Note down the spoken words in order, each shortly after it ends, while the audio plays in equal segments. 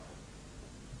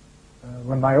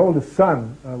when my oldest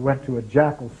son went to a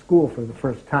jackal school for the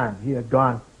first time. He had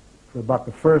gone for about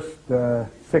the first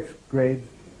 6th grades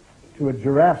to a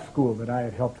giraffe school that I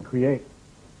had helped create.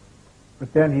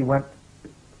 But then he went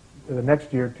the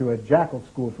next year to a jackal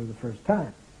school for the first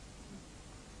time.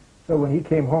 So when he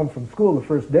came home from school the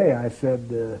first day, I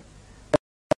said,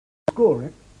 school,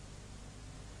 Rick?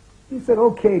 He said,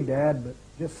 okay, Dad, but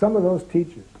just some of those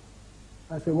teachers.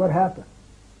 I said, what happened?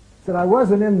 He said, I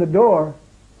wasn't in the door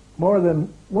more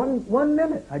than one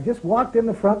minute. I just walked in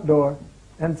the front door,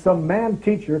 and some man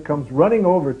teacher comes running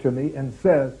over to me and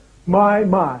says, my,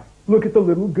 look at the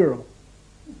little girl.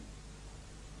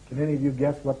 Can any of you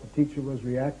guess what the teacher was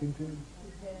reacting to?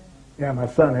 Yeah, my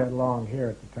son had long hair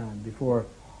at the time, before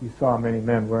you saw many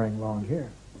men wearing long hair.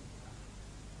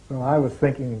 So I was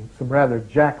thinking some rather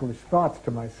jackalish thoughts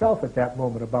to myself at that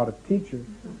moment about a teacher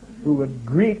who would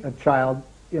greet a child,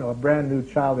 a brand new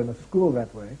child in a school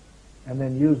that way, and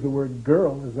then use the word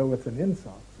girl as though it's an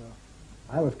insult. So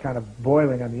I was kind of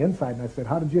boiling on the inside, and I said,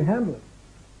 how did you handle it?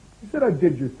 He said, I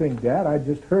did your thing, Dad. I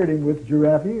just heard him with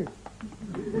giraffe ears.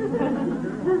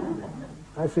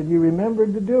 I said, you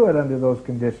remembered to do it under those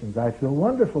conditions. I feel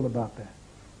wonderful about that.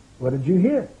 What did you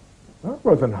hear? Well, it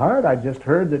wasn't hard. I just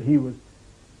heard that he was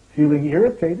feeling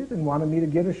irritated and wanted me to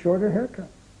get a shorter haircut.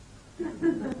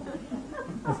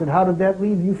 I said, how did that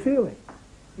leave you feeling?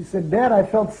 He said, Dad, I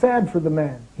felt sad for the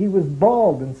man. He was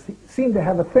bald and seemed to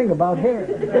have a thing about hair.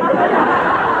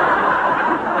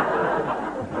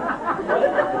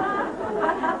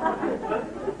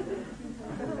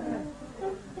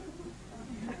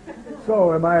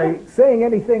 So am I saying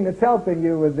anything that's helping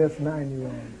you with this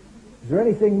 9-year-old? Is there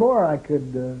anything more I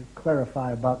could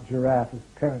clarify about giraffe as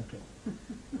parenting?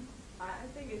 I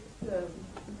think it's a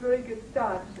very good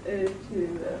start to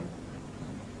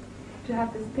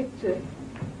have this picture.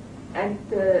 And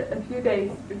a few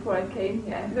days before I came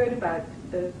here, I heard about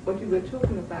what you were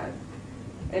talking about.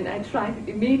 And I tried it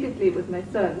immediately with my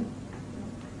son.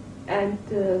 And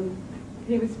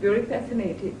he was very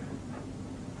fascinated.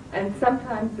 And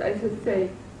sometimes I should say,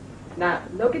 now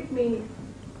look at me,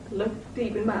 look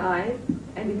deep in my eyes,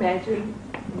 and imagine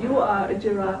you are a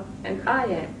giraffe and I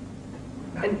am.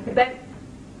 And then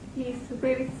he's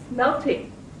really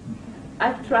melting.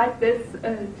 I've tried this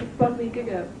just 1 week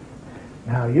ago.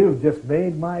 Now you've just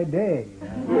made my day.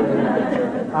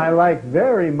 I like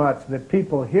very much that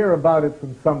people hear about it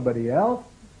from somebody else,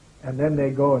 and then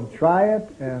they go and try it,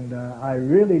 and I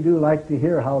really do like to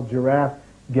hear how giraffe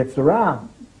gets around.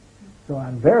 So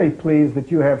I'm very pleased that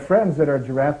you have friends that are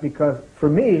giraffe, because for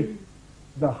me,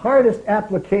 the hardest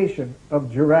application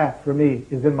of giraffe for me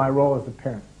is in my role as a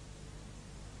parent.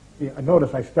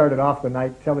 Notice I started off the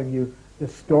night telling you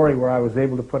this story where I was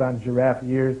able to put on giraffe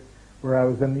ears, where I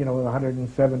was in,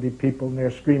 170 people and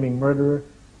they're screaming murderer.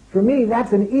 For me,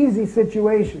 that's an easy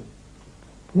situation.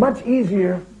 Much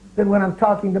easier than when I'm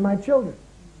talking to my children.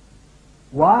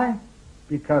 Why?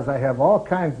 Because I have all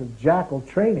kinds of jackal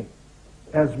training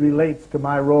as relates to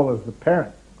my role as the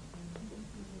parent.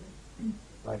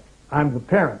 Like, I'm the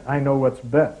parent. I know what's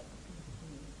best.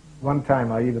 One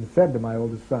time I even said to my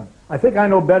oldest son, I think I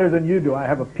know better than you do. I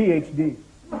have a PhD.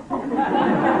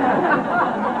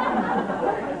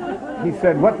 He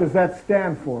said, what does that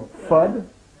stand for? FUD?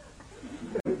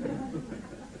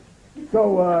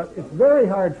 So it's very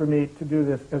hard for me to do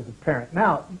this as a parent.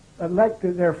 Now, I'd like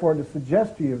to, therefore, to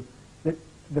suggest to you that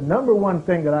the number one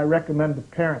thing that I recommend to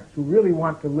parents who really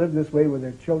want to live this way with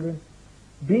their children,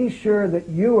 be sure that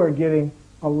you are getting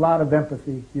a lot of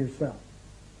empathy yourself.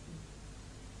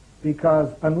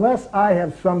 Because unless I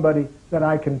have somebody that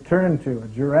I can turn to, a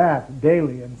giraffe,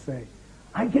 daily, and say,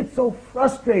 I get so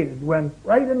frustrated when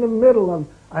right in the middle of,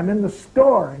 I'm in the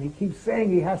store and he keeps saying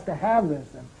he has to have this,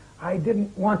 and I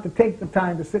didn't want to take the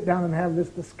time to sit down and have this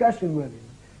discussion with him.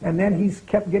 And then he's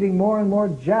kept getting more and more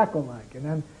jackal-like.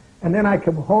 And then I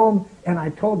come home and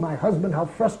I told my husband how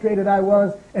frustrated I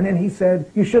was, and then he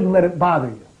said, you shouldn't let it bother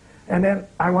you. And then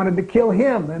I wanted to kill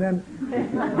him. And then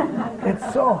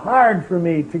it's so hard for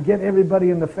me to get everybody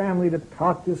in the family to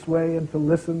talk this way and to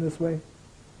listen this way.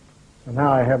 So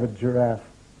now I have a giraffe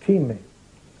teammate,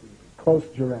 close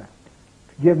giraffe,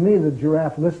 to give me the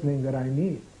giraffe listening that I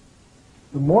need.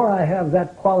 The more I have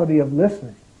that quality of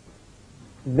listening,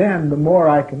 then the more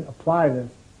I can apply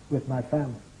this with my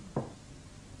family.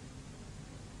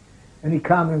 Any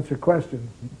comments or questions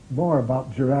more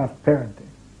about giraffe parenting?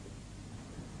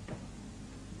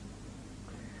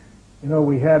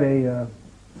 We had a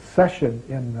session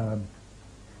in,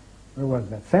 where was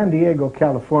that? San Diego,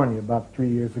 California, about 3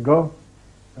 years ago,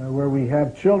 where we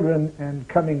have children and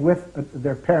coming with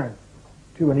their parents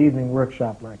to an evening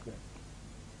workshop like this.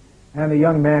 And a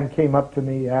young man came up to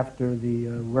me after the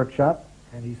workshop,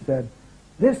 and he said,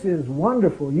 "This is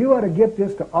wonderful. You ought to get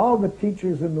this to all the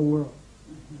teachers in the world."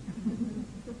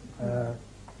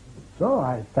 So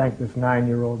I thanked this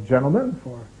 9-year-old gentleman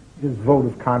for his vote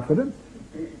of confidence.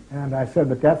 And I said,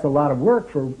 "But that's a lot of work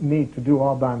for me to do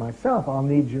all by myself. I'll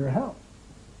need your help."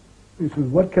 He says,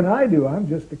 "What can I do? I'm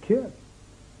just a kid."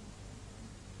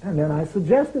 And then I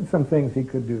suggested some things he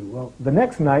could do. Well, the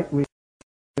next night we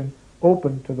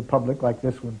open to the public like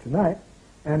this one tonight,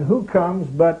 and who comes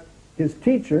but his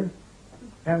teacher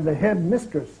and the head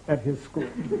mistress at his school.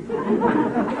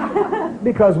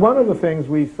 Because one of the things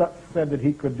we said that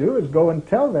he could do is go and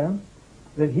tell them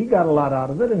that he got a lot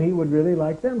out of it and he would really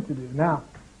like them to do. Now,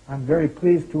 I'm very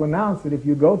pleased to announce that if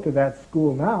you go to that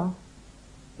school now,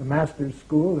 the Master's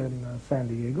School in San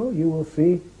Diego, you will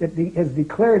see it has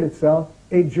declared itself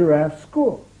a giraffe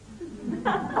school.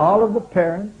 All of the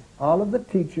parents, all of the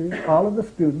teachers, all of the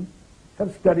students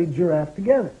have studied giraffe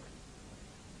together.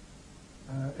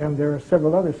 And there are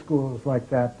several other schools like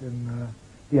that in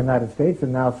the United States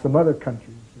and now some other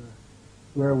countries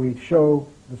where we show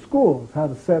the schools how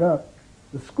to set up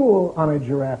the school on a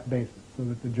giraffe basis so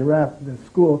that the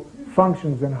school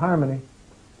functions in harmony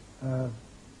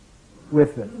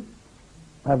with it.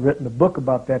 I've written a book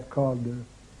about that called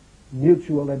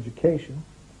Mutual Education,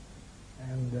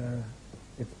 and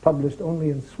it's published only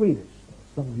in Swedish.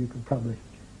 Some of you can probably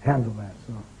handle that.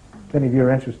 So if any of you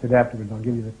are interested afterwards, I'll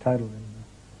give you the title in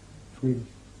Swedish.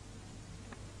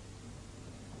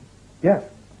 Yes?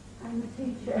 I'm a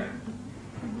teacher,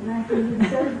 and I think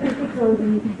it's so difficult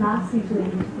in class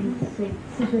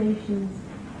situations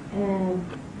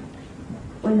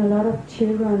when a lot of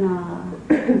children are,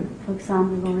 for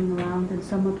example, going around and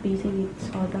some are beating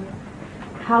each other.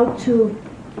 How to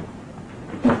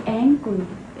be angry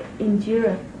in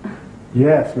giraffe?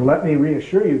 Yes, well, let me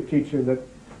reassure you, teacher, that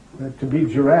to be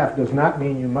giraffe does not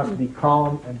mean you must be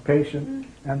calm and patient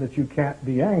and that you can't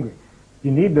be angry.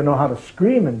 You need to know how to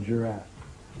scream in giraffe.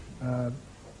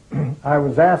 I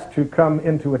was asked to come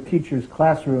into a teacher's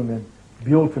classroom in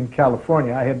Buellton,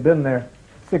 California. I had been there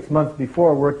 6 months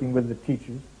before working with the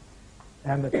teachers.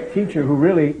 And the teacher who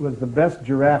really was the best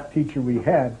giraffe teacher we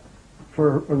had,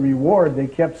 for a reward, they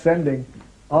kept sending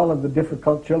all of the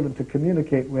difficult children to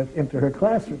communicate with into her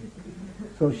classroom.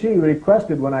 So she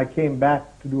requested when I came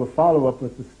back to do a follow-up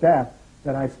with the staff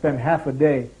that I spend half a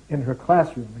day in her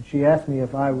classroom. And she asked me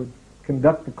if I would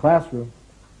conduct the classroom,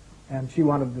 and she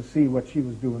wanted to see what she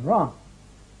was doing wrong.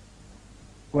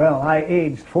 Well, I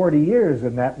aged 40 years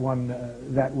in that one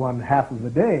half of the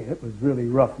day. It was really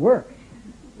rough work.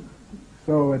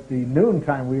 So at the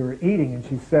noontime we were eating, and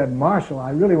she said, "Marshall,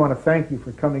 I really want to thank you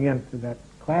for coming into that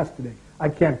class today. I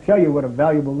can't tell you what a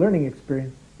valuable learning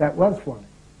experience that was for me."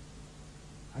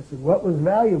 I said, "What was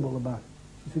valuable about it?"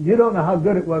 She said, "You don't know how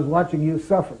good it was watching you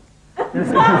suffer."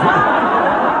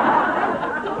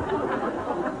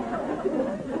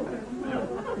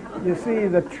 You see,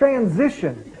 the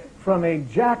transition from a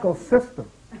jackal system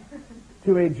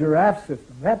to a giraffe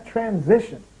system, that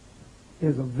transition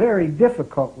is a very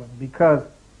difficult one, because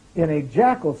in a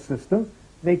jackal system,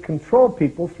 they control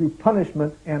people through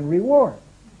punishment and reward.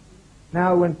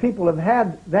 Now, when people have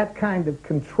had that kind of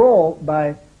control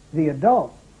by the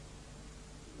adults,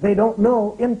 they don't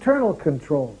know internal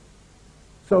control.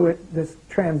 So this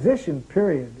transition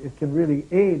period, it can really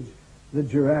age the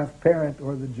giraffe parent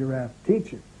or the giraffe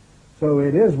teacher. So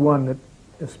it is one that,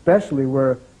 especially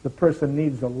where the person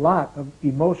needs a lot of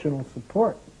emotional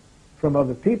support from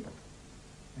other people.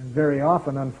 And very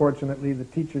often, unfortunately, the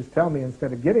teachers tell me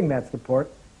instead of getting that support,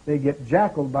 they get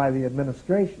jackaled by the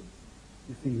administration.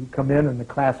 You see, who come in and the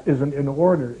class isn't in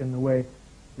order in the way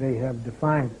they have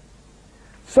defined it.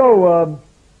 So,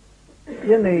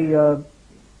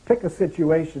 pick a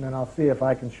situation, and I'll see if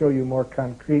I can show you more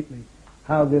concretely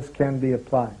how this can be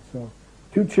applied. So,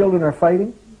 2 children are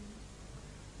fighting.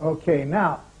 Okay,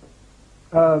 now,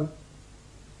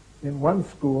 in one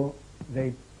school,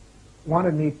 they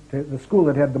wanted me to, the school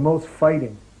that had the most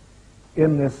fighting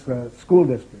in this school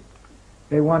district,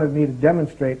 they wanted me to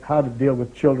demonstrate how to deal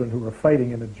with children who were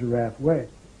fighting in a giraffe way.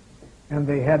 And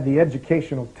they had the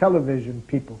educational television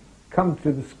people come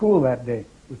to the school that day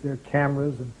with their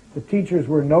cameras, and the teachers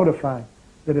were notified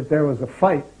that if there was a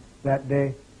fight that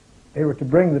day, they were to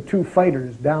bring the 2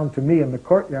 fighters down to me in the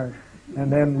courtyard,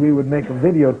 and then we would make a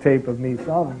videotape of me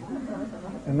solving it.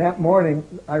 And that morning,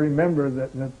 I remember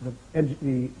that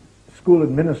the school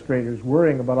administrators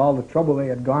worrying about all the trouble they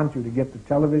had gone through to get the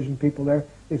television people there.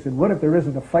 They said, "What if there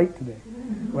isn't a fight today?"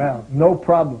 Well, no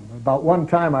problem. About one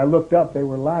time I looked up, they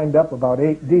were lined up about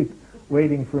 8 deep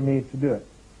waiting for me to do it.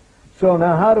 So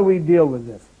now how do we deal with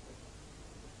this?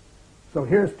 So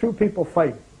here's two people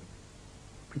fighting.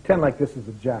 Pretend like this is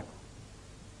a jackal.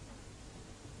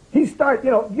 He starts,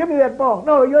 give me that ball.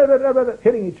 No, you're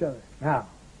hitting each other. Now,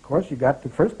 of course, you got to,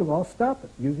 first of all, stop it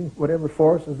using whatever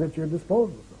force is at your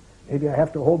disposal. So maybe I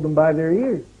have to hold them by their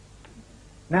ears.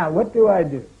 Now, what do?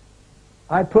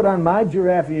 I put on my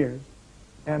giraffe ears,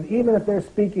 and even if they're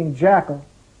speaking jackal,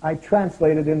 I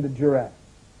translate it into giraffe.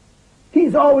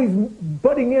 He's always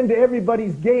butting into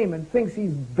everybody's game and thinks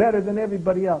he's better than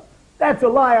everybody else. That's a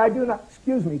lie. I do not.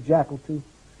 Excuse me, jackal, too.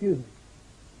 Excuse me.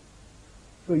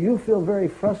 So you feel very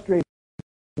frustrated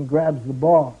and grabs the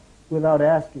ball without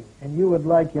asking, and you would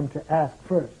like him to ask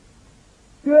first.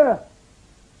 Yeah.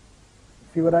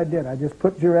 See what I did? I just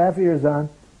put giraffe ears on,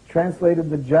 translated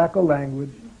the jackal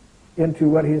language into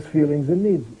what his feelings and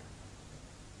needs were.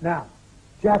 Now,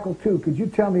 Jackal 2, could you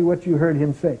tell me what you heard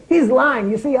him say? He's lying.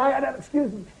 You see,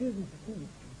 excuse me.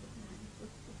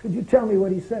 Could you tell me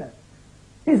what he said?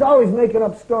 He's always making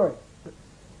up stories.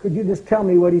 Could you just tell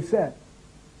me what he said?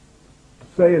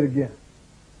 Say it again.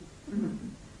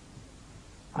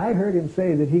 I heard him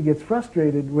say that he gets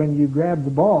frustrated when you grab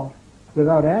the ball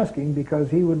without asking because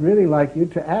he would really like you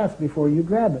to ask before you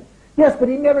grab it. Yes, but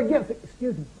he never gets it.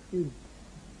 Excuse me.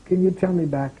 Can you tell me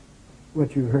back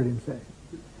what you heard him say?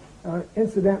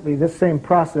 Incidentally, this same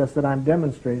process that I'm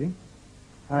demonstrating,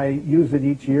 I use it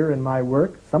each year in my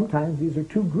work. Sometimes these are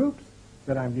two groups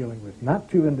that I'm dealing with, not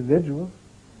two individuals.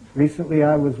 Recently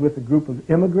I was with a group of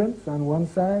immigrants on one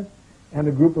side and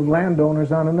a group of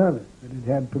landowners on another that had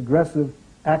had progressive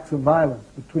acts of violence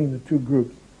between the two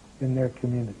groups in their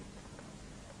community.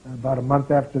 About a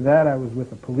month after that, I was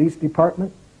with a police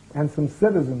department and some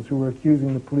citizens who were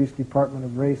accusing the police department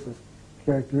of racist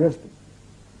characteristics.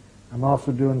 I'm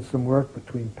also doing some work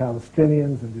between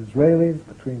Palestinians and Israelis,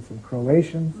 between some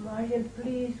Croatians. Marshall,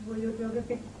 please, will you do a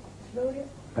bit slowly?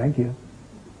 Thank you.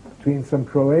 Between some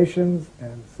Croatians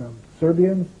and some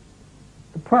Serbians.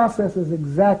 The process is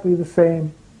exactly the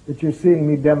same that you're seeing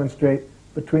me demonstrate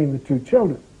between the two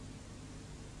children.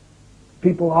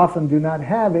 People often do not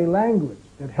have a language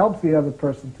that helps the other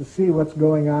person to see what's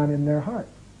going on in their heart.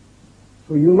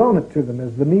 So you loan it to them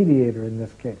as the mediator in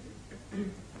this case.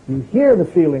 You hear the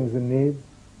feelings and needs,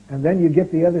 and then you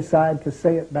get the other side to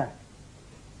say it back.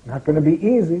 Not going to be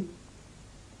easy,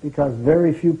 because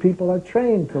very few people are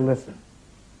trained to listen.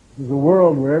 This is a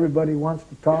world where everybody wants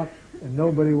to talk and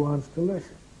nobody wants to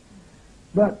listen.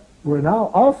 But we're now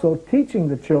also teaching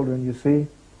the children, you see,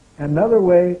 another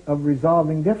way of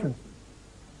resolving differences.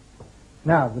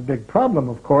 Now, the big problem,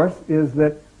 of course, is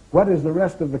that what is the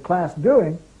rest of the class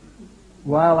doing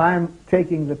while I'm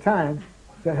taking the time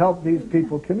to help these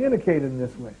people communicate in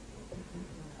this way?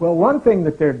 Well, one thing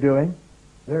that they're doing,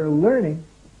 they're learning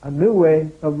a new way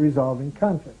of resolving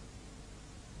conflict.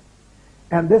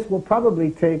 And this will probably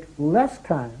take less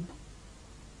time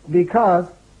because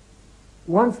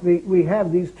once we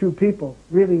have these two people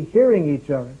really hearing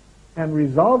each other and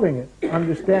resolving it,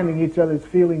 understanding each other's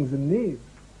feelings and needs,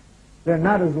 they're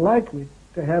not as likely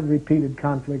to have repeated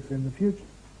conflicts in the future.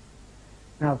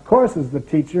 Now, of course, as the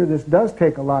teacher, this does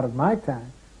take a lot of my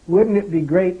time. Wouldn't it be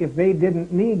great if they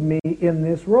didn't need me in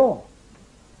this role?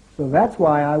 So that's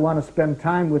why I want to spend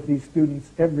time with these students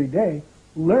every day,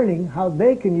 learning how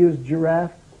they can use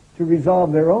Giraffe to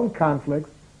resolve their own conflicts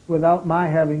without my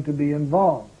having to be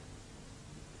involved.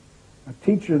 A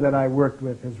teacher that I worked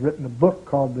with has written a book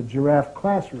called The Giraffe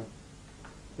Classroom.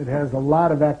 It has a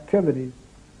lot of activities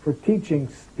for teaching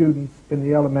students in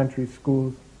the elementary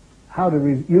schools how to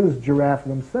use Giraffe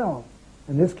themselves.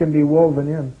 And this can be woven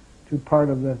in to part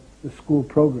of the school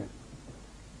program.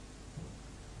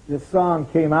 This song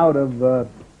came out of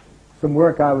some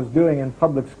work I was doing in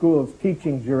public schools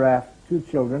teaching Giraffe to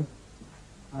children.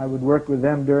 I would work with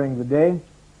them during the day,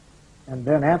 and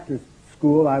then after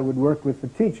school I would work with the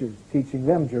teachers teaching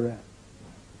them Giraffe.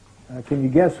 Can you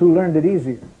guess who learned it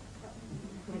easier?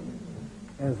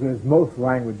 As with most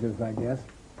languages, I guess.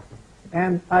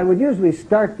 And I would usually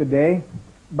start the day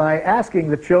by asking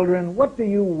the children, what do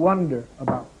you wonder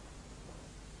about?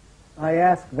 I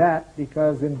ask that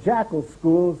because in jackal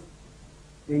schools,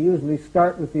 they usually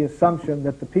start with the assumption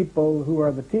that the people who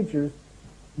are the teachers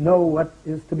know what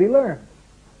is to be learned.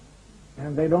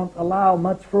 And they don't allow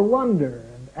much for wonder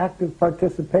and active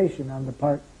participation on the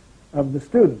part of the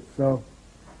students. So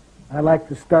I like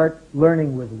to start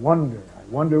learning with wonder. I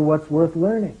wonder what's worth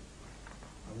learning.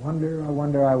 I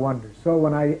wonder. So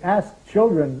when I ask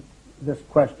children this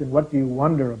question, what do you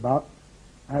wonder about,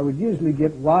 I would usually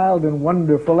get wild and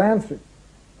wonderful answers.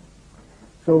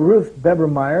 So Ruth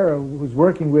Bebermeyer, who was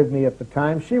working with me at the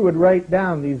time, she would write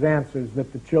down these answers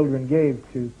that the children gave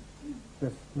to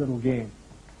this little game.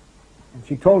 And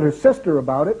she told her sister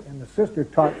about it, and the sister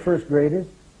taught first graders,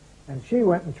 and she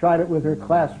went and tried it with her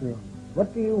classroom.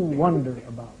 What do you wonder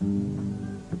about?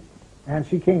 And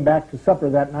she came back to supper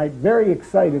that night very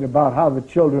excited about how the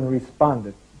children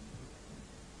responded.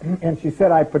 And she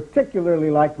said, I particularly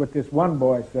liked what this one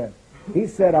boy said. He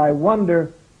said, I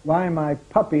wonder why my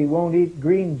puppy won't eat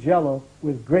green Jell-O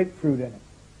with grapefruit in it.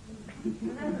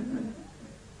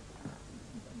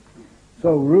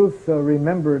 So Ruth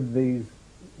remembered these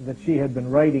that she had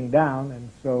been writing down, and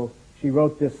so she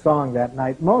wrote this song that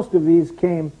night. Most of these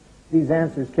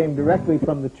answers came directly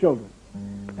from the children.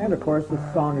 And of course, this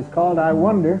song is called I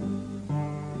Wonder.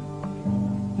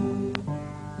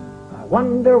 I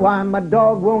wonder why my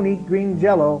dog won't eat green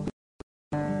Jell-O.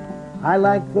 I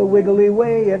like the wiggly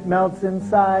way it melts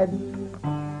inside.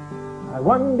 I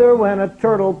wonder when a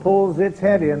turtle pulls its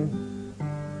head in,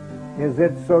 is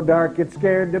it so dark it's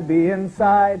scared to be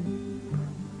inside?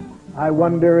 I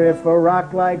wonder if a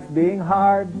rock likes being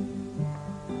hard.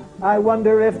 I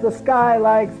wonder if the sky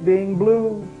likes being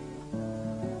blue.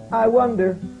 I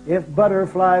wonder if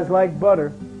butterflies like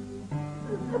butter.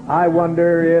 I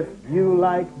wonder if you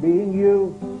like being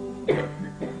you.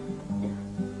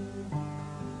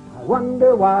 I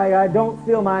wonder why I don't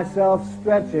feel myself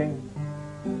stretching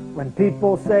when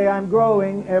people say I'm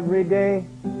growing every day.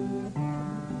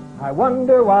 I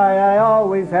wonder why I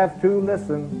always have to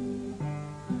listen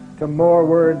to more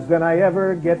words than I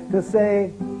ever get to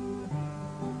say.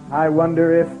 I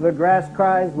wonder if the grass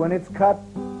cries when it's cut.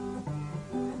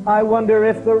 I wonder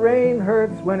if the rain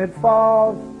hurts when it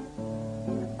falls.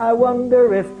 I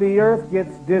wonder if the earth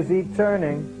gets dizzy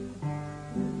turning.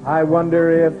 I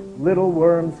wonder if little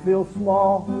worms feel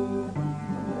small.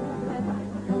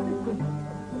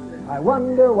 I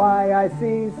wonder why I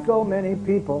see so many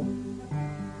people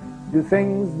do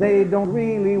things they don't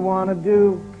really want to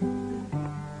do.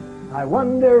 I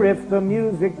wonder if the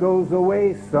music goes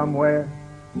away somewhere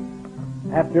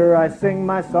after I sing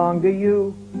my song to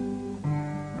you.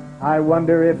 I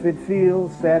wonder if it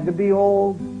feels sad to be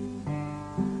old.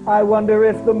 I wonder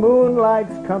if the moon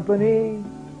likes company.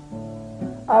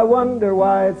 I wonder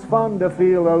why it's fun to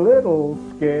feel a little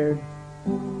scared.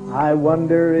 I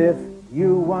wonder if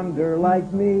you wonder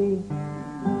like me.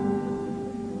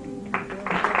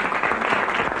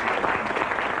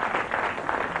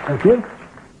 Thank you.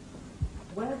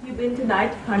 Where have you been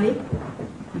tonight, honey?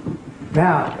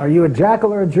 Now, are you a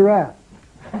jackal or a giraffe?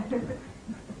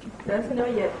 Doesn't know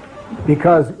yet.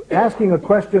 Because asking a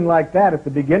question like that at the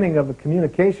beginning of a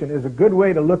communication is a good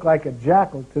way to look like a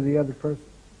jackal to the other person.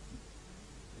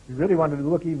 If you really wanted to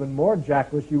look even more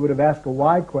jackalish, you would have asked a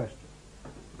why question.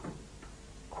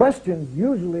 Questions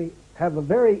usually have a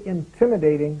very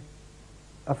intimidating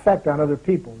effect on other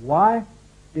people. Why?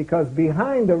 Because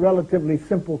behind a relatively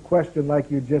simple question like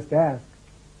you just asked,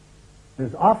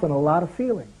 there's often a lot of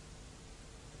feeling.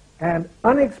 And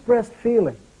unexpressed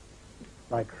feeling,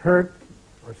 like hurt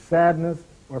or sadness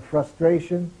or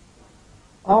frustration,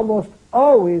 almost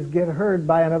always get heard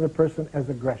by another person as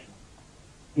aggression,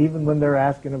 even when they're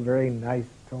asking a very nice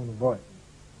tone of voice.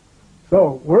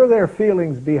 So, were there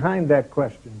feelings behind that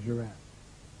question, Giraffe?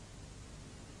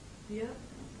 Yeah.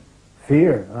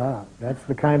 Fear. That's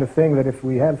the kind of thing that if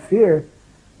we have fear,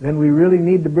 then we really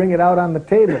need to bring it out on the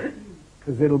table,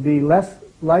 because it'll be less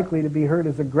likely to be heard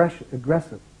as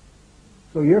aggressive.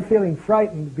 So you're feeling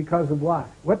frightened because of why?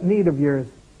 What need of yours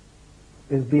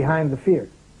is behind the fear?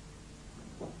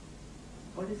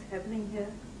 What is happening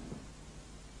here?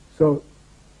 So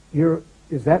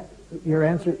is that your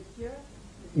answer? Here?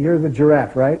 You're the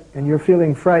giraffe, right? And you're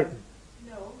feeling frightened.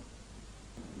 No.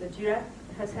 The giraffe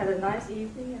has had a nice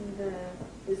evening and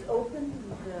is open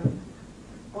and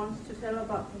wants to tell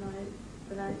about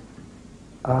the night.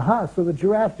 So the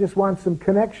giraffe just wants some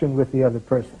connection with the other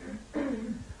person.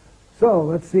 So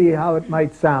let's see how it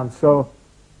might sound. So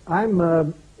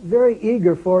I'm very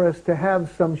eager for us to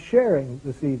have some sharing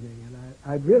this evening, and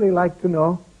I'd really like to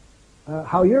know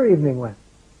how your evening went.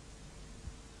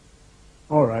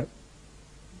 All right.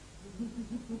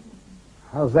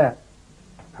 How's that?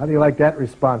 How do you like that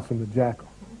response from the jackal?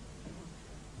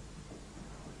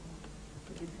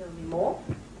 Could you tell me more?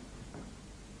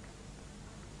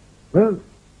 Well,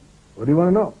 what do you want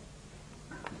to know?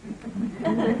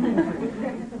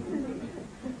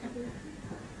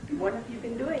 What have you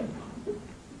been doing?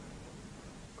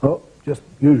 Oh, just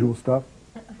usual stuff.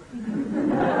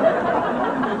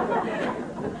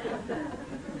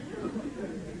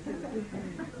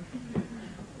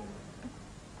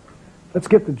 Let's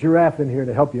get the giraffe in here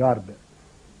to help you out a bit.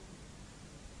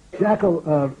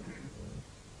 Jackal,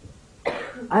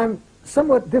 I'm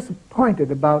somewhat disappointed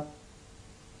about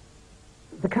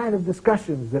the kind of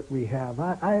discussions that we have.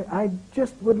 I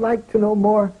just would like to know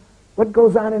more what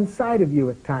goes on inside of you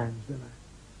at times. And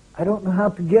I don't know how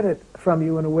to get it from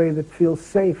you in a way that feels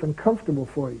safe and comfortable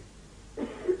for you.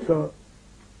 So,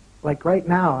 like right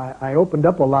now, I opened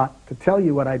up a lot to tell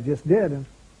you what I just did, and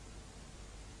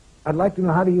I'd like to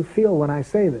know, how do you feel when I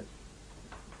say this?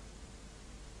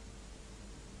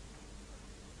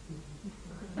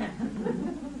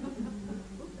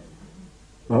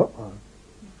 Well,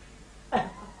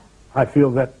 I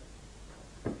feel that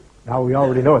now we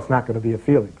already know it's not going to be a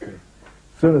feeling. See?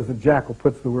 As soon as the jackal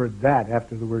puts the word "that"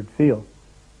 after the word "feel,"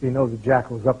 he knows the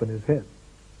jackal is up in his head.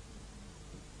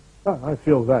 Oh, I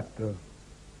feel that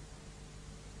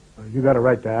you got a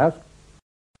right to ask.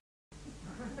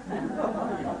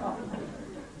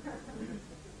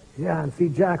 Yeah, and see,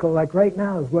 jackal, like right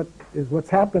now is what's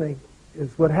happening,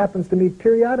 is what happens to me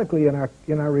periodically in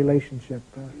our relationship.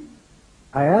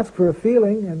 I ask for a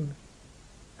feeling, and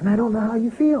I don't know how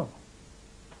you feel.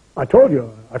 I told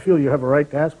you, I feel you have a right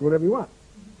to ask for whatever you want.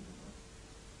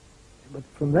 But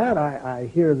from that, I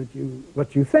hear that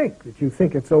what you think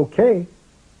it's okay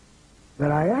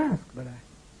that I ask, but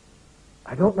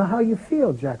I don't know how you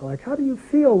feel, jackal. Like, how do you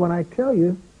feel when I tell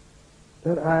you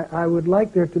that I would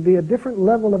like there to be a different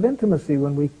level of intimacy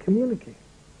when we communicate?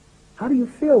 How do you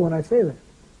feel when I say that?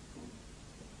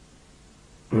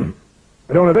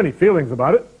 I don't have any feelings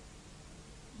about it.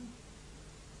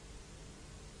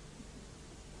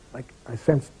 Like, I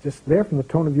sensed just there from the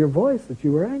tone of your voice that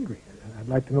you were angry. I'd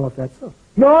like to know if that's so.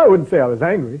 No, I wouldn't say I was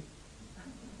angry.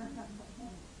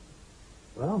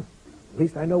 Well, at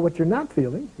least I know what you're not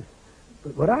feeling.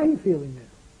 But what are you feeling then?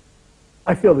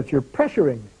 I feel that you're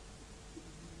pressuring me.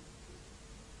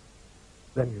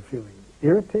 Then you're feeling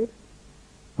irritated?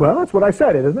 Well, that's what I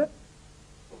said, isn't it?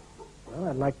 Well,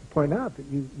 I'd like to point out that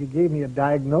you gave me a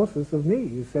diagnosis of me.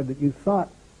 You said that you thought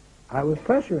I was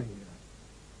pressuring you.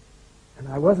 And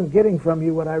I wasn't getting from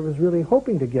you what I was really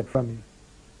hoping to get from you.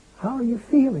 How are you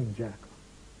feeling, jackal?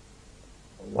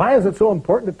 Why is it so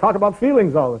important to talk about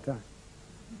feelings all the time?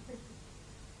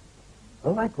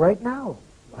 Well, like right now,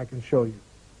 I can show you.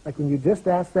 Like when you just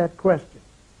asked that question.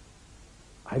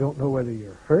 I don't know whether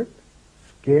you're hurt,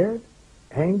 scared,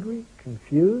 angry,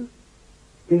 confused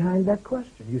behind that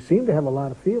question. You seem to have a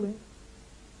lot of feelings.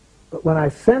 But when I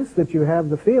sense that you have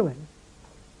the feelings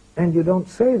and you don't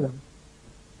say them,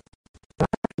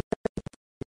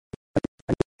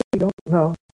 I don't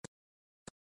know.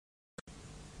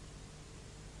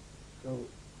 So,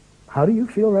 how do you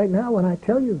feel right now when I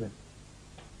tell you this?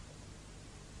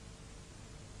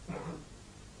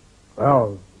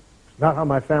 Well, it's not how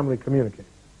my family communicates.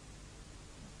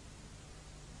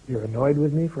 You're annoyed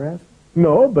with me for asking?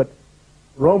 No, but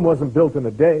Rome wasn't built in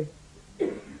a day.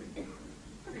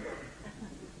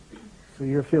 So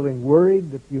you're feeling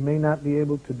worried that you may not be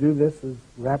able to do this as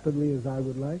rapidly as I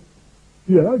would like?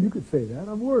 Yeah, you could say that.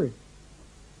 I'm worried.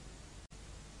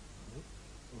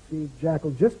 Well, see,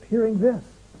 jackal, just hearing this,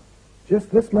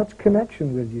 just this much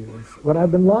connection with you is what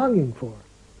I've been longing for.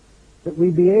 That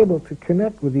we be able to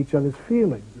connect with each other's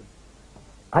feelings.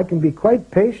 I can be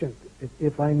quite patient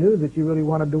if I knew that you really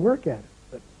wanted to work at it.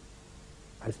 But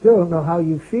I still don't know how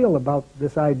you feel about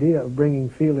this idea of bringing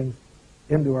feelings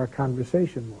into our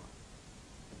conversation more.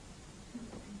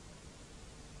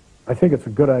 I think it's a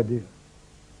good idea.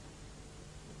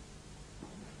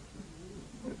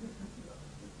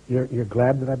 You're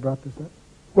glad that I brought this up?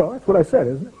 Well, that's what I said,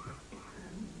 isn't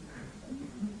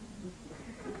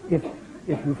it?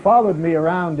 If you followed me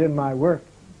around in my work,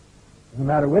 no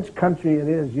matter which country it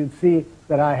is, you'd see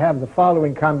that I have the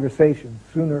following conversations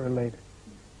sooner or later.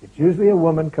 It's usually a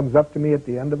woman comes up to me at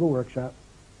the end of a workshop,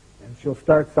 and she'll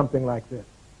start something like this.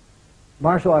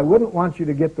 Marshall, I wouldn't want you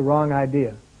to get the wrong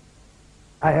idea.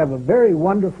 I have a very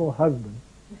wonderful husband.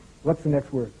 What's the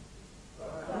next word?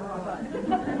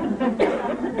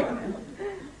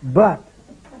 But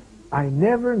I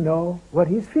never know what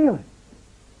he's feeling.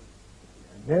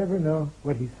 Never know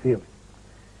what he's feeling.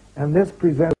 And this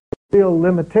presents a real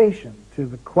limitation to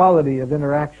the quality of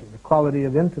interaction, the quality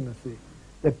of intimacy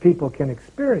that people can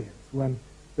experience when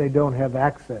they don't have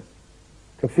access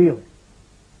to feeling.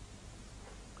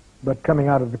 But coming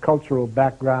out of the cultural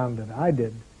background that I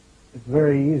did, it's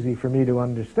very easy for me to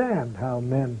understand how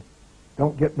men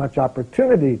don't get much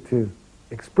opportunity to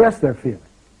express their feelings.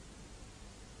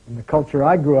 In the culture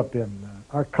I grew up in,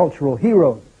 our cultural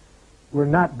heroes were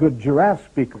not good giraffe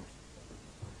speakers.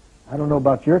 I don't know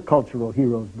about your cultural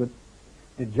heroes, but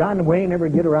did John Wayne ever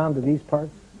get around to these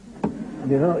parts?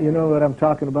 You know what I'm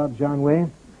talking about, John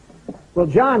Wayne? Well,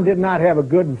 John did not have a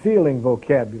good feeling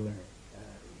vocabulary.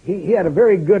 He had a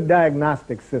very good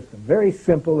diagnostic system, very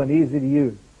simple and easy to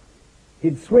use.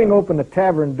 He'd swing open the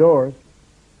tavern doors,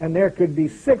 and there could be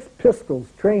 6 pistols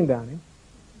trained on him.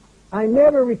 I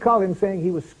never recall him saying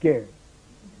he was scared.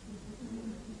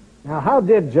 Now, how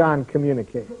did John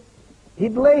communicate?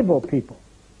 He'd label people.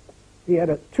 He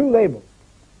had 2 labels.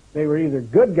 They were either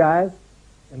good guys,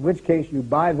 in which case you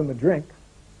buy them a drink,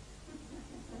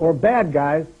 or bad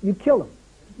guys, you kill them.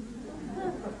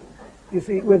 You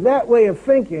see, with that way of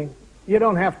thinking, you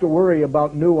don't have to worry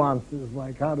about nuances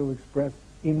like how to express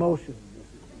emotions.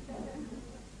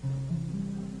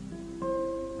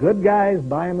 Good guys,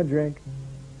 buy them a drink.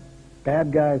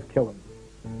 Bad guys, kill them.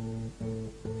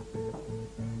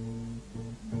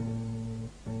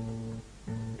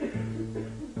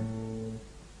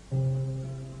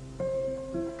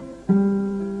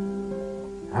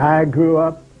 I grew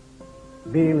up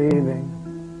believing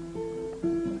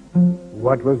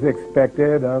what was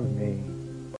expected of me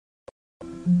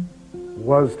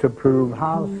was to prove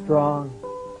how strong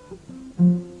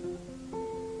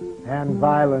and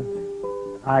violent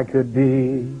I could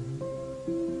be.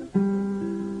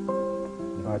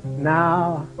 But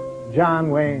now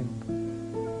John Wayne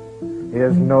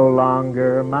is no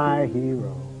longer my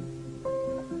hero,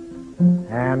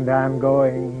 and I'm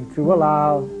going to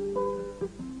allow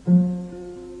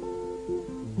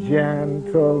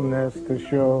gentleness to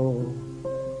show.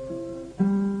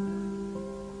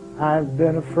 I've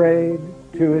been afraid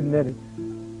to admit it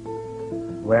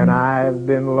when I've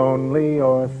been lonely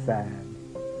or sad.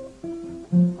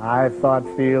 I thought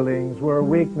feelings were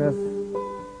weakness,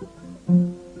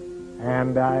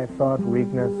 and I thought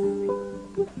weakness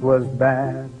was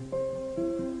bad.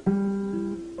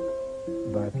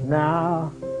 But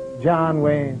now John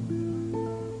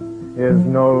Wayne is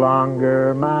no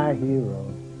longer my hero,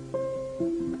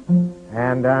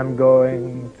 and I'm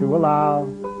going to allow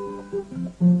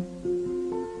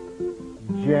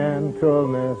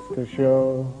gentleness to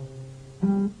show.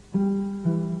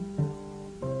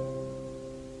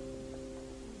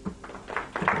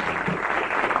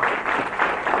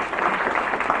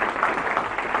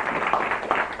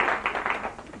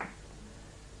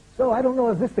 So I don't know,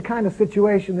 is this the kind of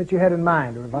situation that you had in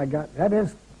mind, or if I got, that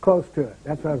is close to it.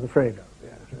 That's what I was afraid of.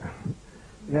 Yes,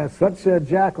 yes, such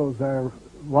jackals are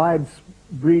wide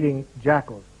breeding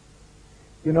jackals.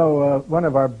 You know, one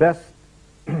of our best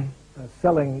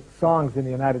selling songs in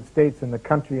the United States in the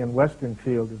country and western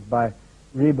field is by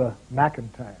Reba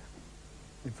McEntire.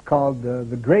 It's called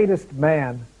The Greatest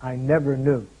Man I Never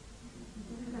Knew.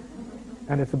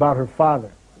 And it's about her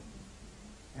father.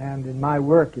 And in my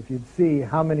work, if you'd see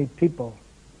how many people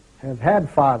have had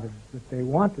fathers that they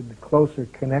wanted a closer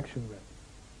connection with.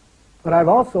 But I've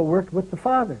also worked with the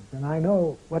fathers, and I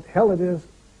know what hell it is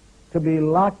to be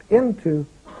locked into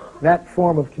that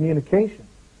form of communication.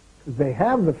 Because they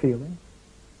have the feeling,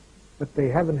 but they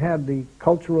haven't had the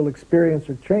cultural experience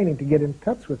or training to get in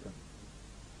touch with them.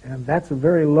 And that's a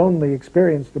very lonely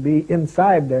experience, to be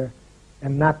inside there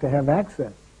and not to have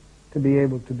access to be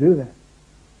able to do that.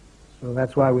 So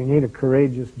that's why we need a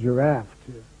courageous giraffe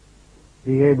to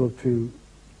be able to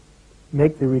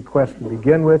make the request to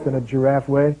begin with in a giraffe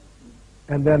way,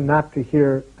 and then not to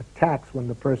hear attacks when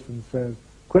the person says,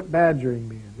 "Quit badgering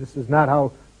me." And this is not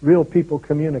how real people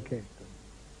communicate.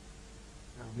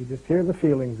 Now, we just hear the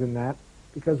feelings in that,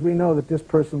 because we know that this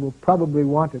person will probably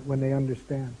want it when they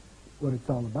understand what it's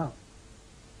all about.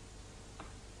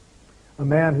 A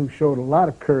man who showed a lot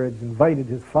of courage invited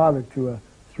his father to a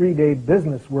 3-day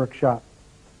business workshop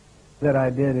that I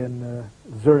did in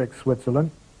Zurich,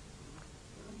 Switzerland.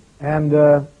 And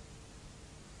at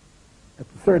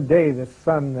the 3rd day, this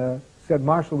son said,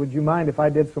 "Marshall, would you mind if I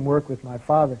did some work with my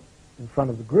father in front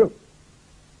of the group?"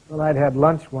 Well, I'd had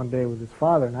lunch one day with his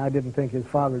father, and I didn't think his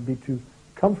father would be too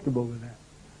comfortable with that.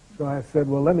 So I said,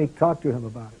 well, let me talk to him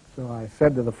about it. So I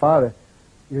said to the father,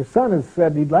 "Your son has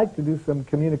said he'd like to do some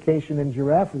communication in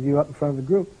giraffe with you up in front of the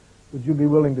group. Would you be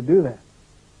willing to do that?"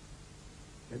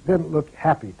 It didn't look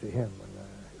happy to him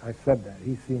when I said that.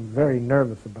 He seemed very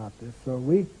nervous about this. So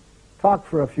we talked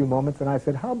for a few moments, and I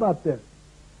said, "How about this?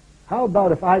 How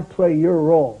about if I play your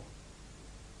role,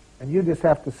 and you just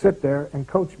have to sit there and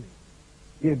coach me?"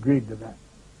 He agreed to that.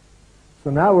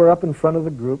 So now we're up in front of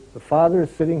the group. The father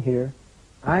is sitting here.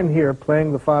 I'm here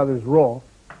playing the father's role,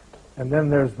 and then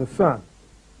there's the son.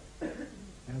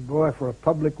 And boy, for a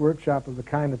public workshop of the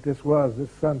kind that this was,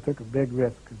 this son took a big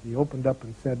risk, because he opened up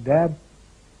and said, "Dad,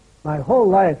 my whole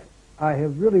life I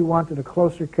have really wanted a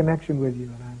closer connection with you,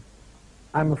 and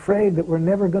I'm afraid that we're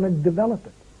never going to develop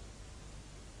it.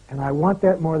 And I want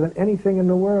that more than anything in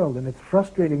the world, and it's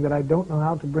frustrating that I don't know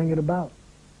how to bring it about.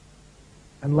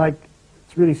 And like,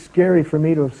 it's really scary for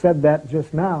me to have said that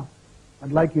just now.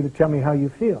 I'd like you to tell me how you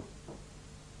feel."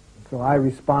 The So I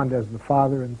respond as the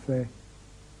father and say,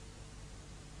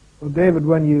 well, David,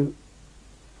 when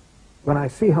I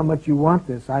see how much you want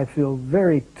this, I feel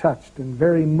very touched and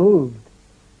very moved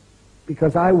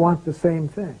because I want the same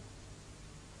thing.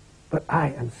 But I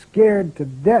am scared to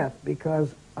death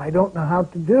because I don't know how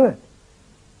to do it.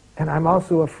 And I'm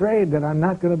also afraid that I'm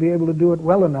not going to be able to do it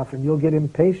well enough and you'll get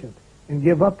impatient and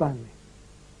give up on me.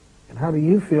 And how do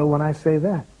you feel when I say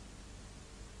that?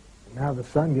 And now the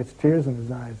son gets tears in his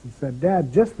eyes and said,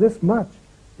 Dad, just this much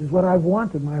is what I've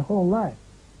wanted my whole life.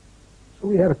 So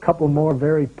we had a couple more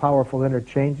very powerful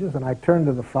interchanges, and I turned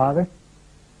to the father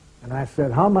and I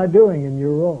said, how am I doing in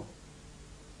your role?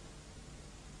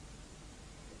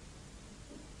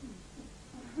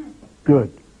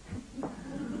 Good.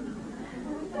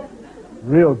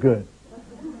 Real good.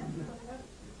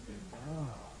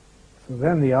 So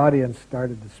then the audience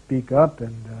started to speak up,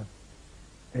 and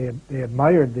they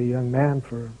admired the young man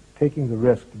for taking the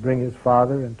risk to bring his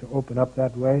father and to open up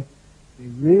that way. They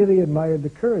really admired the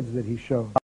courage that he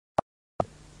showed.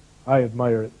 I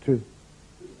admire it too.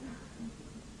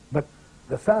 But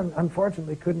the son,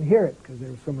 unfortunately, couldn't hear it because there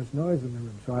was so much noise in the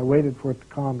room. So I waited for it to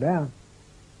calm down.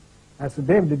 I said,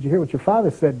 David, did you hear what your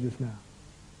father said just now?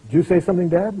 Did you say something,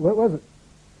 Dad? What was it?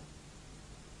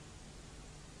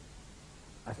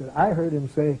 I said, I heard him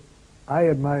say, I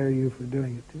admire you for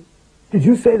doing it too. Did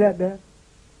you say that, Dad?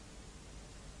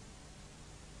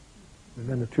 And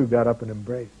then the two got up and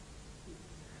embraced.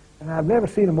 And I've never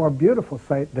seen a more beautiful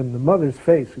sight than the mother's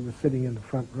face who was sitting in the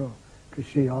front row, because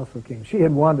she also came. She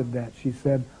had wanted that, she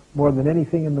said, more than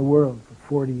anything in the world for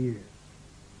 40 years,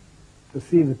 to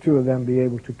see the two of them be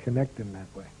able to connect in that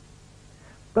way.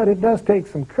 But it does take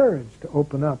some courage to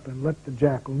open up and let the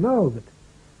jackal know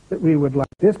that we would like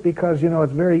this, because, you know,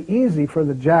 it's very easy for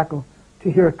the jackal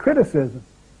to hear a criticism,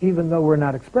 even though we're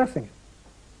not expressing it.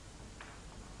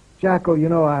 Jackal, you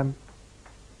know,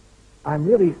 I'm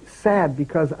really sad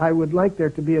because I would like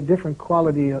there to be a different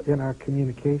quality in our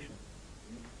communication.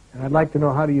 And I'd like to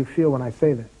know, how do you feel when I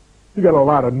say that? You got a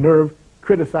lot of nerve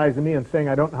criticizing me and saying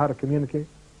I don't know how to communicate?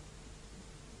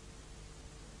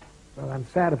 Well, I'm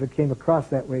sad if it came across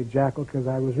that way, Jackal, because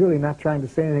I was really not trying to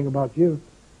say anything about you.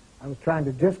 I was trying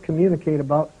to just communicate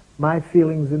about my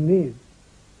feelings and needs.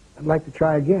 I'd like to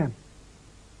try again.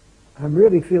 I'm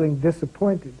really feeling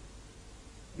disappointed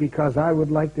because I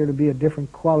would like there to be a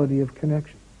different quality of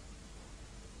connection.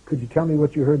 Could you tell me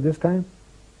what you heard this time?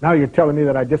 Now you're telling me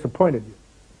that I disappointed you.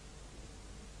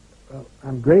 Well,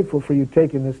 I'm grateful for you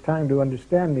taking this time to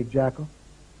understand me, Jackal.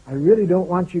 I really don't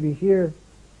want you to hear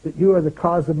that you are the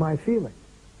cause of my feelings.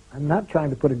 I'm not trying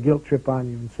to put a guilt trip on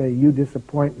you and say you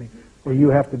disappoint me or you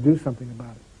have to do something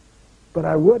about it. But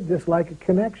I would just like a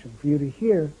connection for you to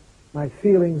hear my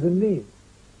feelings and needs.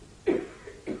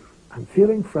 I'm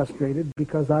feeling frustrated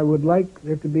because I would like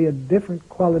there to be a different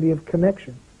quality of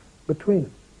connection between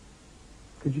us.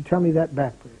 Could you tell me that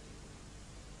back, please?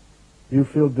 You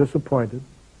feel disappointed.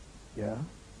 Yeah.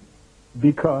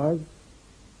 Because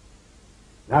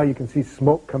now you can see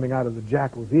smoke coming out of the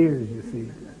jackal's ears, you see.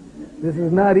 This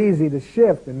is not easy to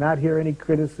shift and not hear any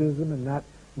criticism and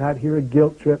not hear a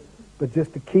guilt trip, but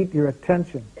just to keep your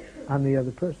attention on the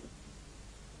other person.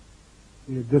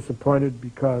 You're disappointed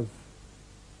because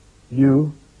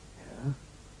you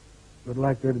would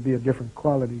like there to be a different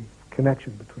quality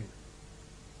connection between us.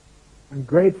 I'm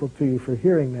grateful to you for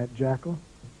hearing that, Jackal.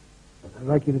 I'd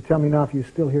like you to tell me now if you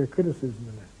still hear criticism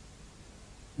in that.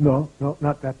 No,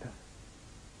 not that time.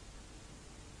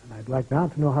 And I'd like now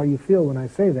to know how you feel when I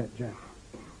say that,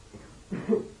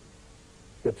 Jackal.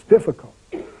 It's difficult.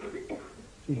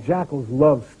 See, jackals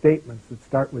love statements that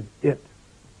start with it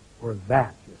or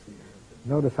that, you see.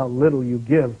 Notice how little you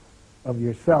give of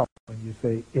yourself when you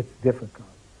say it's difficult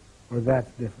or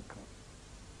that's difficult.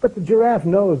 But the giraffe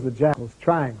knows the jackal's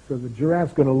trying, so the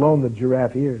giraffe's going to loan the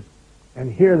giraffe ears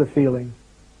and hear the feelings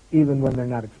even when they're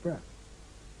not expressed.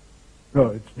 No,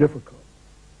 it's difficult.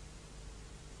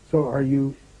 So are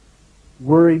you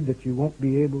worried that you won't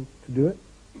be able to do it?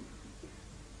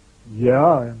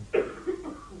 Yeah,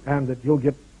 and that you'll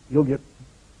get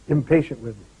impatient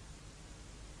with me.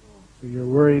 So you're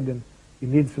worried and you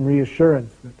need some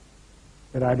reassurance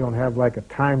that I don't have like a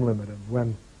time limit of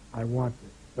when I want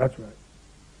it. That's right.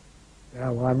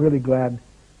 Yeah, well, I'm really glad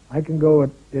I can go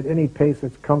at any pace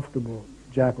that's comfortable,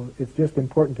 Jackal. It's just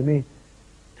important to me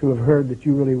to have heard that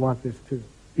you really want this too.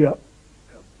 Yep.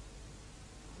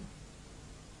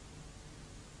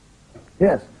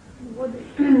 Yes?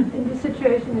 In this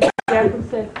situation, if Jackal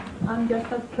said, I'm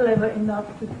just not clever enough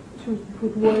to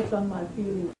put words on my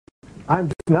feelings. I'm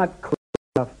just not clever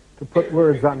enough to put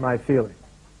words on my feelings.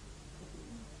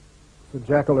 So,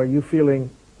 Jackal, are you feeling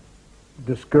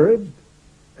discouraged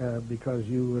because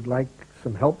you would like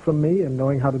some help from me in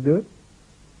knowing how to do it?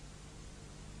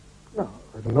 No,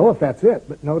 I don't know if that's it,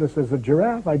 but notice as a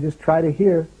giraffe, I just try to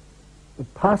hear the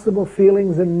possible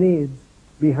feelings and needs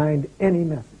behind any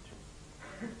message.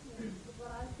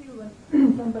 What I feel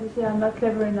when somebody says I'm not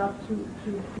clever enough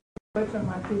to work on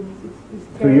my feelings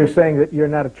is So you're saying that you're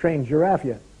not a trained giraffe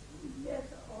yet? Yes,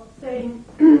 or saying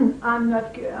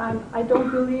I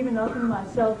don't believe enough in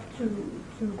myself to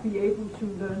be able to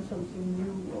learn something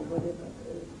new or whatever.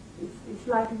 It's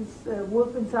like this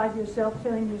wolf inside yourself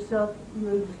telling yourself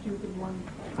you're the stupid one.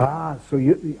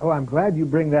 So I'm glad you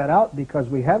bring that out, because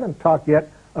we haven't talked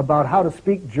yet about how to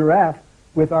speak giraffe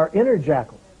with our inner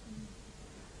jackals.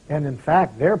 And in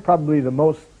fact, they're probably the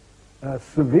most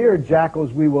severe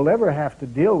jackals we will ever have to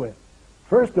deal with.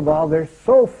 First of all, they're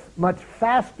so much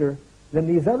faster than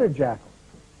these other jackals.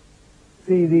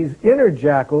 See, these inner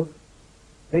jackals,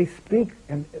 they speak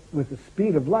with the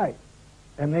speed of light.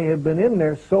 And they have been in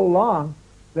there so long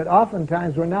that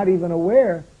oftentimes we're not even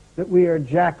aware that we are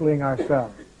jackling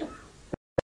ourselves. That's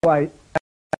why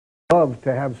I love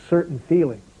to have certain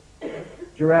feelings.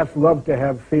 Giraffes love to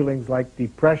have feelings like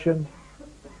depression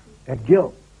and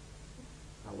guilt.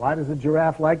 Now, why does a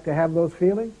giraffe like to have those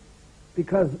feelings?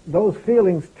 Because those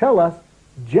feelings tell us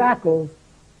jackals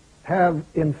have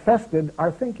infested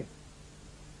our thinking,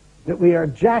 that we are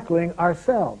jackling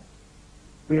ourselves.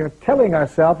 We are telling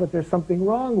ourselves that there's something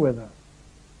wrong with us.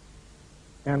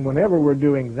 And whenever we're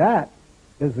doing that,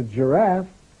 as a giraffe,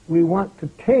 we want to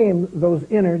tame those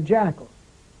inner jackals.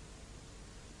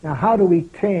 Now, how do we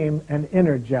tame an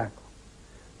inner jackal?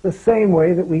 The same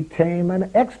way that we tame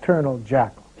an external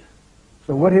jackal.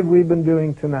 So what have we been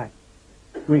doing tonight?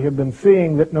 We have been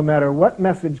seeing that no matter what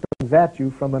message comes at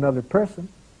you from another person,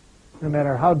 no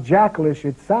matter how jackalish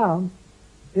it sounds,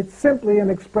 it's simply an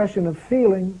expression of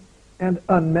feeling and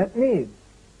unmet needs.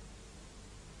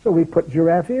 So we put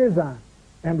giraffe ears on,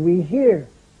 and we hear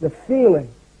the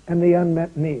feeling and the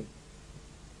unmet needs.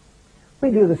 We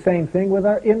do the same thing with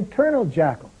our internal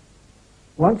jackals.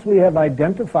 Once we have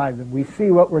identified them, we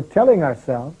see what we're telling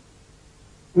ourselves,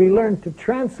 we learn to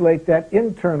translate that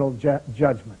internal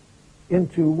judgment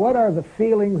into what are the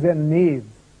feelings and needs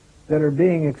that are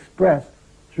being expressed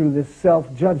through this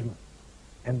self-judgment.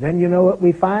 And then you know what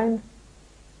we find?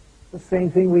 The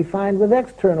same thing we find with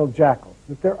external jackals,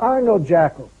 that there are no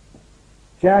jackals.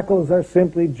 Jackals are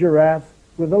simply giraffes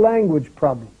with a language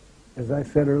problem, as I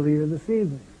said earlier this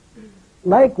evening.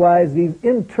 Likewise, these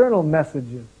internal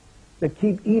messages that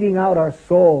keep eating out our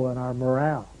soul and our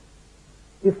morale,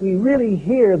 if we really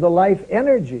hear the life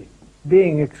energy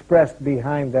being expressed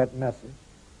behind that message,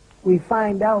 we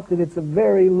find out that it's a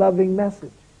very loving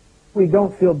message. We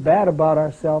don't feel bad about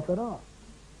ourselves at all.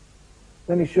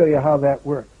 Let me show you how that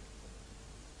works.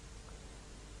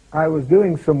 I was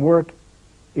doing some work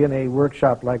in a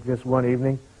workshop like this one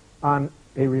evening on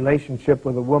a relationship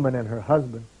with a woman and her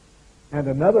husband, and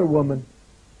another woman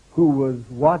who was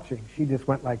watching, she just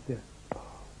went like this.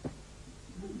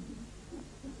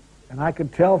 And I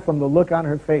could tell from the look on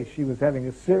her face she was having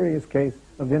a serious case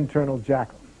of internal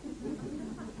jackal.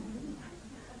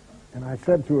 And I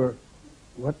said to her,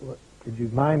 what, would you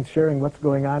mind sharing what's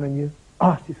going on in you?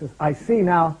 Oh, she says, I see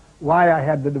now why I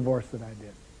had the divorce that I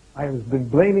did. I have been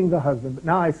blaming the husband, but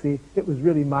now I see it was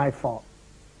really my fault.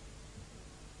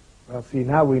 Well, see,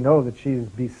 now we know that she is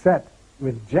beset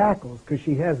with jackals because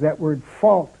she has that word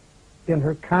fault in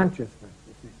her consciousness.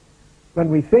 You see. When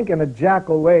we think in a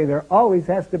jackal way, there always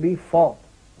has to be fault,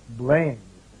 blame.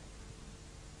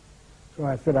 So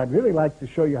I said, I'd really like to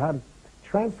show you how to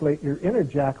translate your inner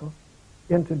jackal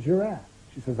into giraffe.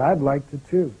 She says, I'd like to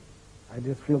too. I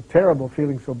just feel terrible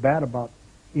feeling so bad about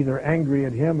either angry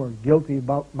at him or guilty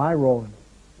about my role in it.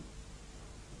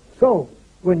 So,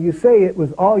 when you say it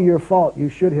was all your fault, you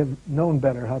should have known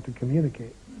better how to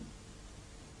communicate.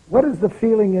 What is the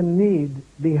feeling and need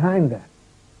behind that?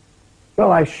 Well,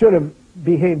 I should have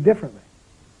behaved differently.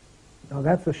 No,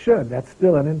 that's a should. That's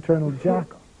still an internal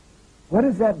jackal. What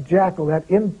is that jackal, that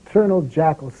internal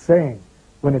jackal saying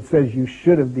when it says you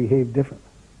should have behaved differently?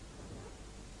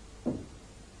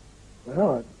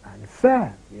 Well, I'm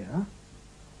sad, yeah.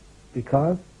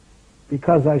 Because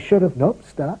I should have. Nope,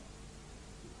 stop.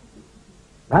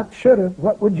 Not should have.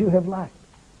 What would you have liked?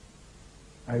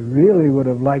 I really would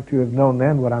have liked to have known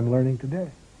then what I'm learning today.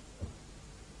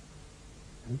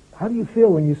 And how do you feel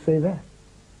when you say that?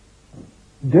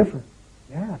 Different.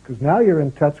 Yeah, because now you're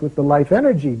in touch with the life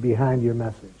energy behind your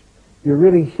message. You're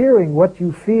really hearing what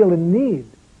you feel and need.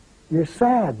 You're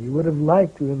sad. You would have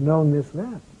liked to have known this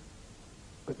then.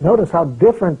 But notice how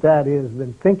different that is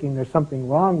than thinking there's something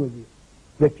wrong with you,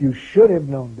 that you should have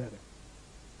known better.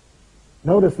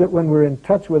 Notice that when we're in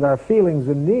touch with our feelings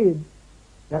and needs,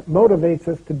 that motivates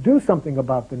us to do something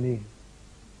about the needs.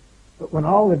 But when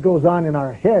all that goes on in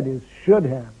our head is should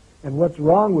have and what's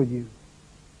wrong with you,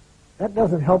 that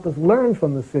doesn't help us learn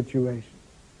from the situation.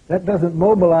 That doesn't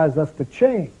mobilize us to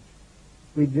change.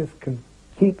 We just can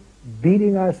keep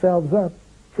beating ourselves up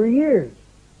for years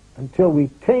until we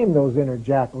tame those inner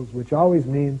jackals, which always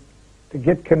means to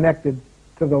get connected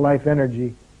to the life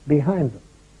energy behind them.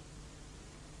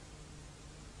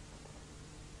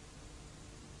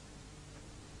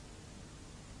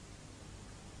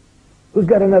 Who's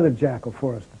got another jackal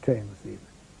for us to tame this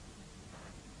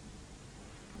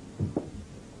evening?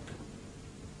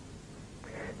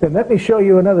 Then let me show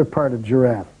you another part of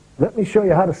giraffe. Let me show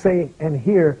you how to say and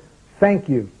hear thank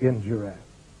you in giraffe.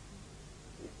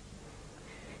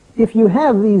 If you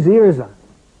have these ears on,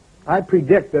 I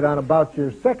predict that on about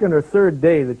your second or third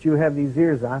day that you have these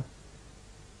ears on,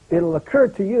 it'll occur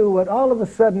to you what all of a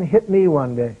sudden hit me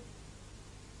one day.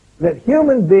 That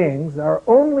human beings are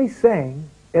only saying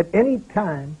at any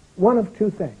time one of two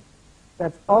things.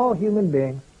 That's all human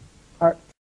beings are.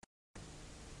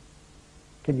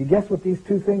 Can you guess what these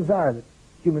two things are that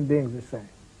human beings are saying?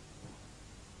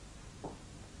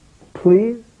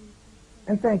 Please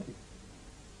and thank you.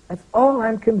 That's all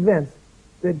I'm convinced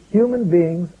that human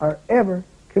beings are ever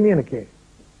communicating.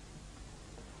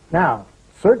 Now,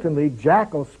 certainly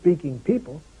jackal-speaking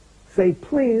people say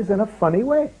please in a funny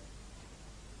way.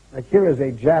 Like here is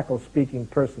a jackal-speaking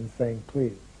person saying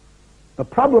please. The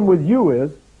problem with you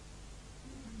is,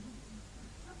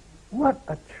 what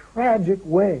a tragic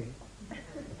way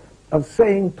of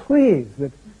saying please,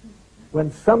 that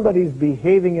when somebody's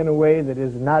behaving in a way that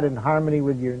is not in harmony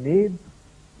with your needs,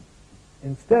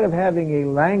 instead of having a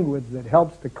language that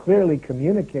helps to clearly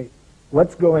communicate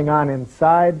what's going on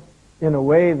inside in a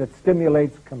way that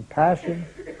stimulates compassion,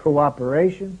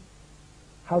 cooperation,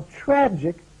 how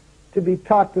tragic to be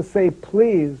taught to say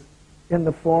please in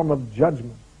the form of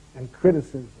judgment and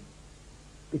criticism.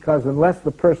 Because unless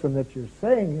the person that you're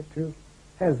saying it to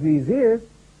has these ears,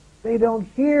 they don't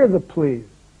hear the pleas.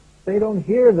 They don't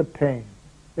hear the pain.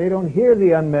 They don't hear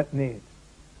the unmet needs.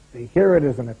 They hear it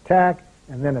as an attack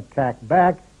and then attack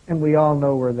back, and we all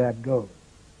know where that goes.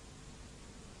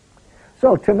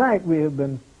 So tonight we have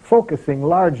been focusing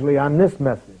largely on this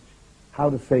message, how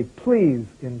to say please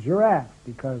in giraffe,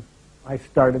 because I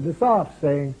started this off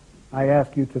saying I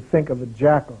asked you to think of a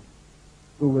jackal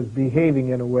who was behaving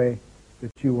in a way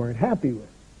that you weren't happy with.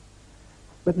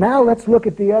 But now let's look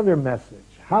at the other message,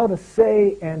 how to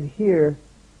say and hear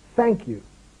thank you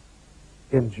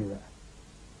in giraffe.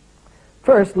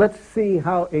 First, let's see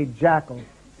how a jackal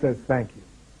says thank you.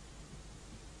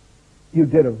 You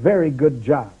did a very good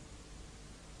job.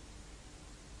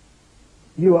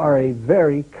 You are a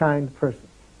very kind person.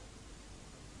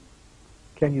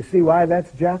 Can you see why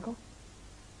that's jackal?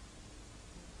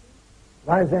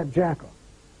 Why is that jackal?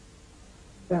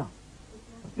 Yeah.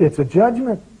 It's a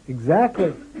judgment.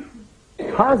 Exactly.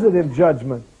 Positive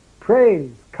judgment,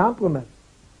 praise, compliment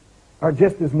are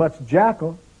just as much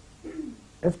jackal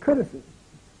as criticism.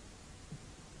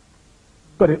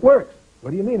 But it works.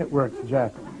 What do you mean it works,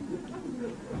 jackal?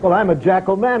 Well, I'm a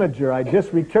jackal manager. I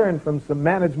just returned from some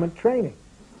management training.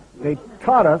 They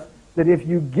taught us that if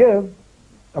you give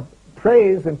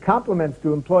praise and compliments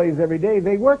to employees every day,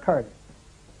 they work harder.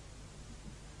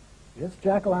 Yes,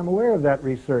 jackal, I'm aware of that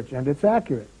research, and it's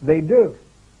accurate. They do,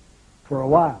 for a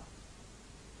while,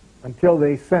 until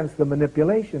they sense the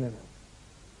manipulation in it.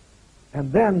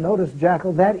 And then, notice,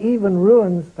 jackal, that even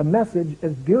ruins a message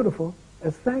as beautiful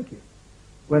as thank you.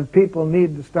 When people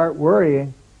need to start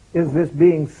worrying, is this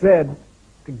being said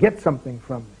to get something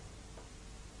from me?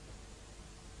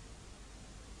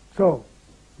 So,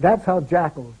 that's how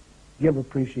jackals give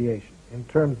appreciation in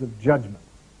terms of judgment.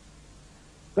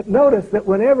 But notice that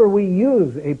whenever we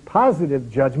use a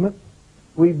positive judgment,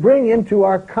 we bring into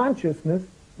our consciousness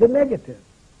the negative.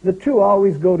 The two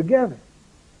always go together.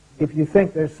 If you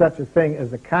think there's such a thing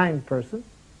as a kind person,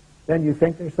 then you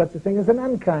think there's such a thing as an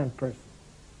unkind person.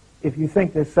 If you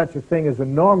think there's such a thing as a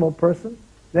normal person,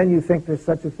 then you think there's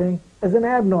such a thing as an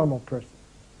abnormal person.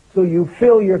 So you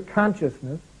fill your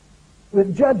consciousness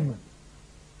with judgment.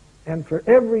 And for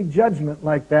every judgment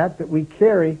like that that we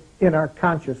carry in our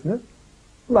consciousness,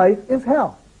 life is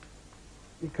hell.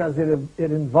 Because it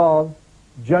involves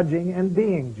judging and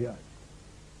being judged.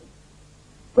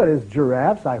 But as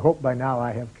giraffes, I hope by now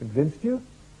I have convinced you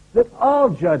that all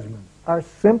judgments are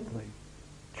simply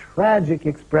tragic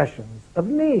expressions of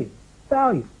need,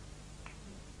 value.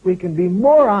 We can be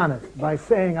more honest by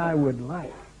saying I would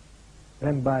like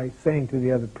than by saying to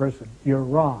the other person, you're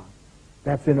wrong.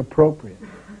 That's inappropriate.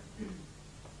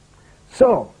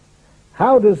 So,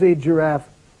 how does a giraffe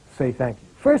say thank you?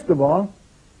 First of all,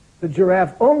 the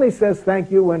giraffe only says thank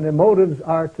you when the motives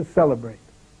are to celebrate.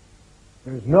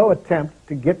 There's no attempt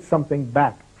to get something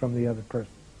back from the other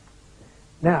person.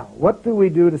 Now, what do we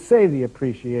do to say the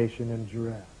appreciation in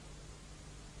giraffe?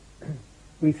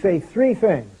 We say three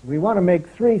things. We want to make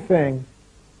three things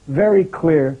very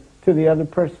clear to the other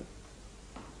person.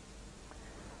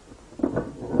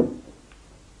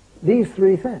 These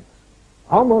three things.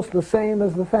 Almost the same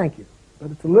as the thank you,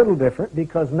 but it's a little different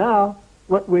because now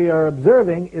what we are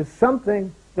observing is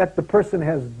something that the person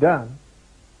has done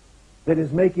that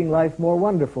is making life more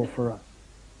wonderful for us.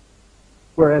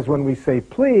 Whereas when we say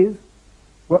please,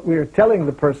 what we are telling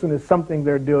the person is something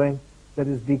they're doing that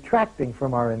is detracting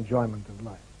from our enjoyment of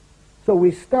life. So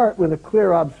we start with a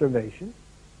clear observation,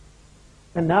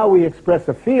 and now we express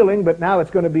a feeling, but now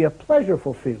it's going to be a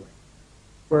pleasureful feeling.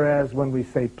 Whereas when we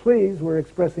say please, we're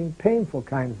expressing painful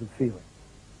kinds of feelings.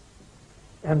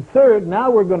 And third, now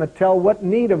we're going to tell what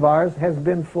need of ours has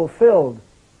been fulfilled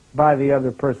by the other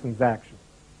person's action.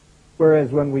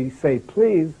 Whereas when we say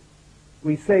please,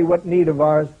 we say what need of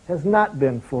ours has not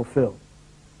been fulfilled.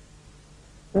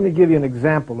 Let me give you an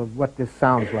example of what this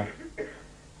sounds like.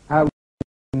 I was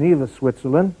in Geneva,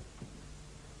 Switzerland,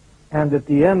 and at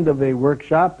the end of a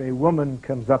workshop, a woman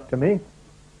comes up to me,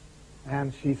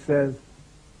 and she says,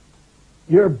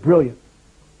 "You're brilliant."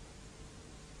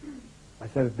 I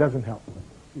said, "It doesn't help."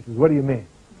 She says, "What do you mean?"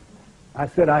 I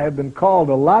said, "I have been called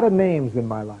a lot of names in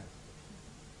my life.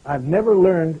 I've never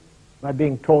learned by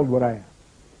being told what I am.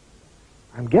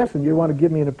 I'm guessing you want to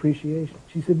give me an appreciation."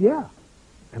 She said, "Yeah,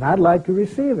 and I'd like to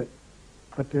receive it.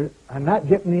 But I'm not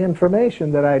getting the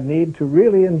information that I need to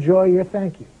really enjoy your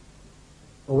thank you."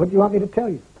 "Well, what do you want me to tell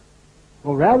you?"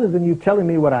 "Well, rather than you telling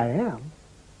me what I am,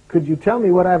 could you tell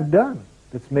me what I've done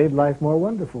that's made life more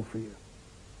wonderful for you?"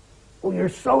 "Well, you're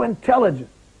so intelligent."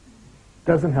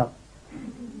 Doesn't help.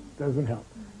 Doesn't help.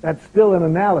 That's still an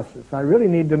analysis. I really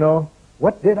need to know,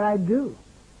 what did I do?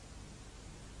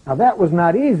 Now, that was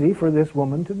not easy for this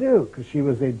woman to do because she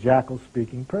was a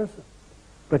jackal-speaking person.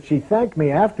 But she thanked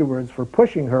me afterwards for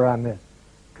pushing her on this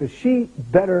because she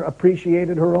better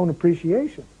appreciated her own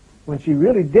appreciation when she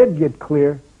really did get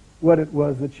clear what it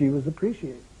was that she was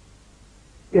appreciating.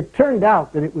 It turned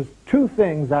out that it was two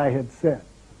things I had said.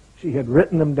 She had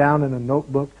written them down in a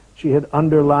notebook. She had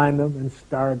underlined them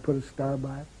and put a star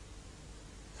by it.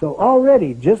 So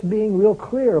already, just being real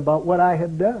clear about what I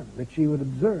had done, that she would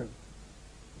observe,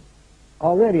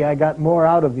 already I got more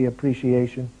out of the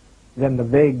appreciation than the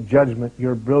vague judgment,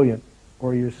 "You're brilliant,"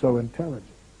 or "You're so intelligent."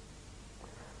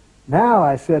 Now,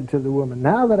 I said to the woman,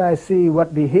 now that I see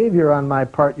what behavior on my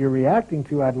part you're reacting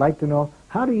to, I'd like to know,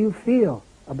 how do you feel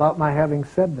about my having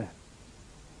said that?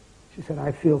 She said,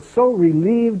 "I feel so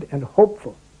relieved and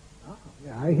hopeful." Oh,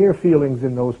 yeah, I hear feelings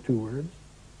in those two words.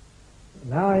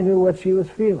 Now I knew what she was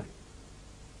feeling.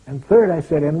 And third, I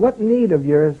said, "And what need of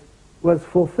yours was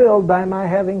fulfilled by my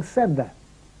having said that?"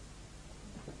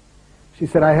 She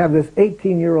said, "I have this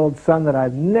 18-year-old son that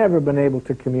I've never been able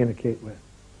to communicate with.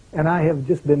 And I have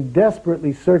just been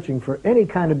desperately searching for any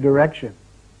kind of direction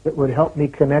that would help me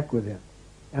connect with him.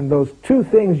 And those two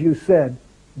things you said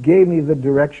gave me the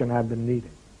direction I've been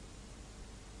needing."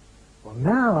 Well,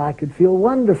 now I could feel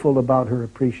wonderful about her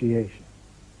appreciation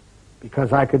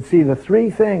because I could see the three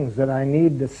things that I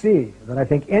need to see, that I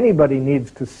think anybody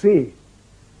needs to see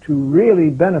to really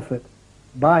benefit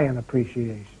by an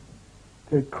appreciation.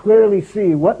 To clearly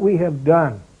see what we have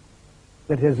done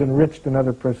that has enriched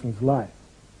another person's life.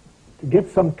 To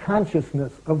get some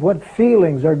consciousness of what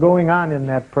feelings are going on in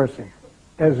that person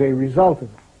as a result of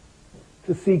it.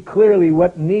 To see clearly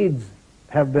what needs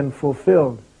have been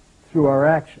fulfilled through our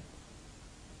actions.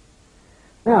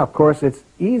 Now, of course, it's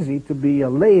easy to be a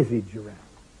lazy giraffe.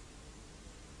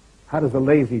 How does a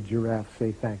lazy giraffe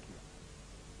say thank you?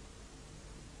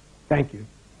 Thank you.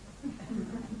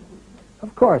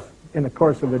 Of course, in the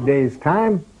course of a day's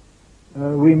time,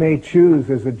 we may choose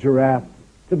as a giraffe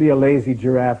to be a lazy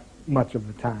giraffe much of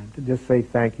the time, to just say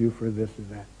thank you for this or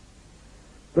that.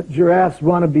 But giraffes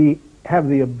want to have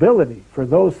the ability for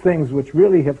those things which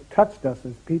really have touched us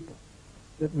as people,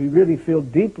 that we really feel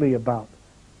deeply about,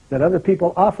 that other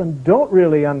people often don't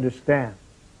really understand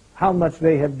how much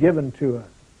they have given to us.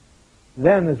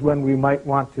 Then is when we might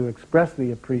want to express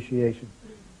the appreciation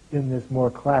in this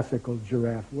more classical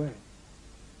giraffe way.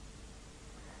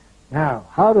 Now,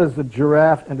 how does a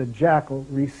giraffe and a jackal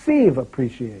receive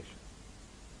appreciation?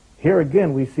 Here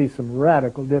again we see some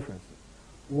radical differences.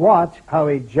 Watch how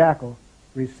a jackal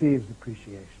receives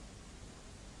appreciation.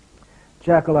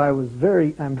 Jackal, I'm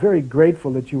very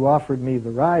grateful that you offered me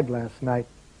the ride last night.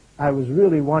 I was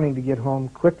really wanting to get home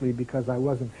quickly because I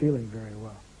wasn't feeling very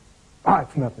well. Ah,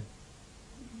 it's nothing.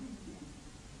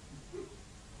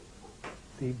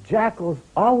 See, jackals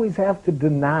always have to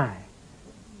deny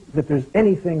that there's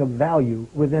anything of value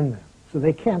within them. So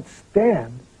they can't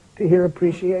stand to hear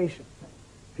appreciation.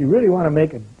 If you really want to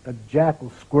make a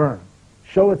jackal squirm,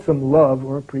 show it some love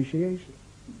or appreciation.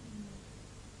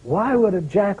 Why would a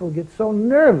jackal get so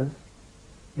nervous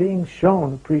being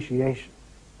shown appreciation?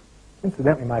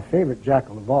 Incidentally, my favorite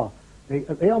jackal of all,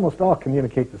 they almost all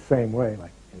communicate the same way,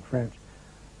 like in French,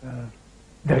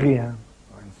 de rien,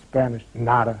 or in Spanish,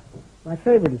 nada. My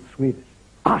favorite is Swedish,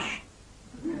 ash.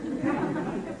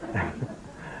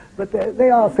 But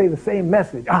they all say the same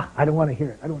message. Ah, I don't want to hear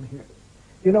it. I don't want to hear it.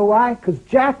 You know why? Because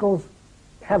jackals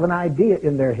have an idea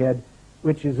in their head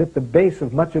which is at the base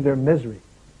of much of their misery.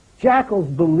 Jackals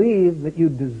believe that you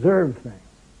deserve things.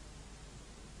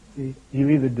 See, you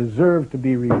either deserve to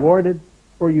be rewarded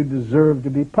or you deserve to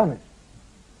be punished.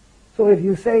 So if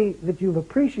you say that you've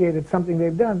appreciated something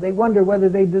they've done, they wonder whether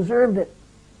they deserved it.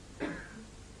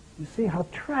 You see how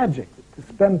tragic to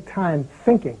spend time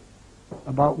thinking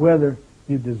about whether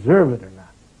you deserve it or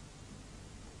not.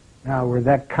 Now, where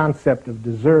that concept of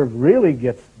deserve really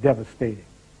gets devastating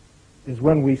is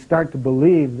when we start to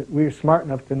believe that we're smart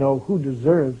enough to know who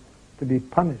deserves to be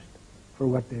punished for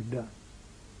what they've done.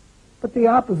 But the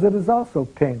opposite is also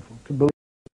painful, to believe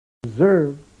they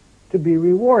deserve to be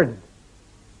rewarded.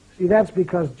 See, that's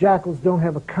because jackals don't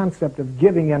have a concept of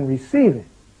giving and receiving.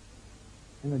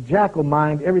 In the jackal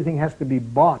mind, everything has to be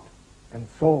bought and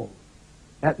sold.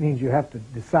 That means you have to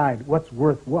decide what's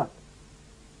worth what.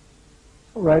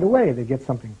 So right away, they get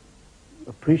something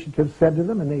appreciative said to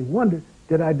them, and they wonder,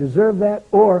 did I deserve that?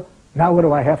 Or, now what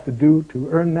do I have to do to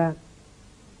earn that?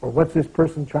 Or what's this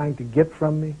person trying to get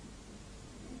from me?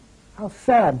 How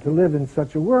sad to live in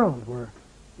such a world where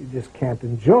you just can't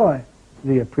enjoy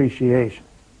the appreciation.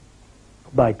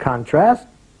 By contrast,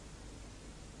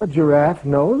 a giraffe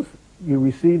knows you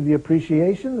receive the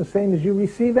appreciation the same as you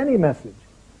receive any message,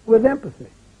 with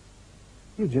empathy.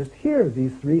 You just hear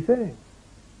these three things.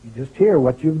 You just hear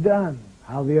what you've done,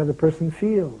 how the other person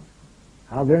feels,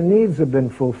 how their needs have been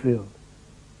fulfilled.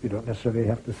 You don't necessarily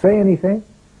have to say anything,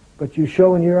 but you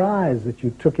show in your eyes that you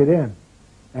took it in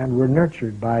and were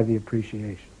nurtured by the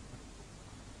appreciation.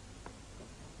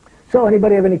 So,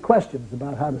 anybody have any questions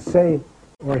about how to say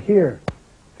or hear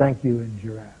thank you in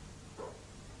giraffe?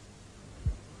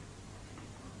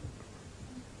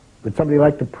 Would somebody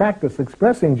like to practice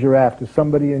expressing giraffe to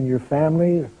somebody in your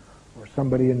family or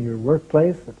somebody in your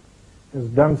workplace that has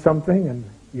done something and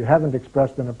you haven't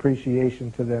expressed an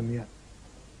appreciation to them yet?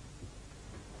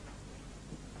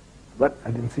 What?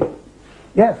 I didn't see it.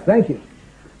 Yes, thank you.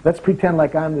 Let's pretend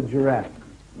like I'm the giraffe.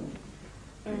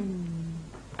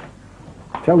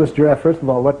 Tell this giraffe, first of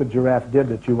all, what the giraffe did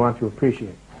that you want to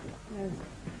appreciate.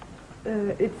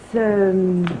 It's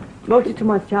mostly to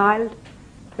my child.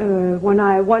 When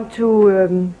I want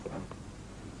to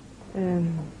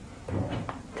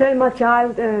tell my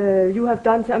child, you have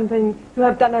done something, you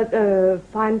have done a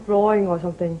fine drawing or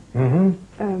something.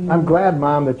 Mm-hmm. I'm glad,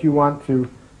 Mom, that you want to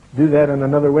do that in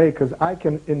another way, because I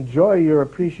can enjoy your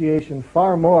appreciation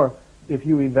far more if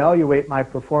you evaluate my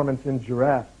performance in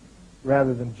giraffe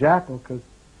rather than jackal, because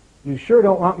you sure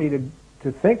don't want me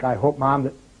to think, I hope,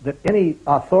 Mom, that any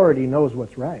authority knows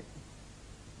what's right.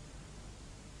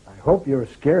 I hope you're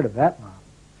scared of that, Mom.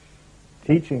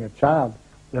 Teaching a child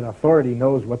that authority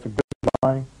knows what's a good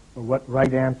drawing or what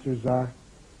right answers are.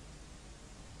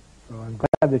 So I'm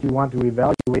glad that you want to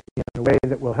evaluate me in a way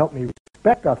that will help me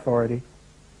respect authority,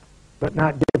 but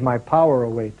not give my power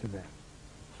away to them.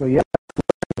 So yes,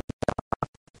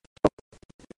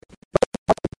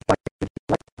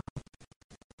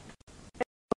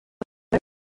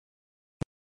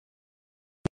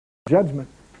 judgment.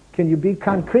 Can you be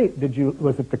concrete?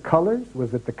 Was it the colors?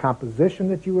 Was it the composition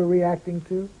that you were reacting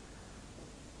to?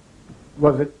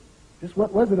 Was it just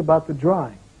what was it about the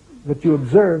drawing that you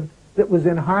observed that was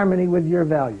in harmony with your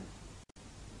values?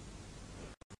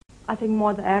 I think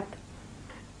more the act.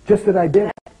 Just that I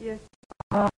did. Yes.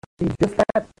 Just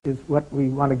that is what we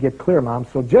want to get clear, Mom.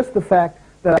 So just the fact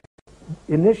that I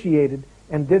initiated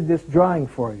and did this drawing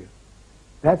for you,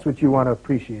 that's what you want to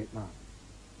appreciate, Mom.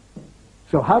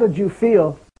 So how did you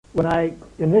feel when I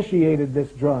initiated this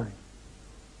drawing?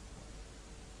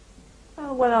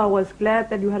 Well, I was glad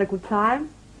that you had a good time.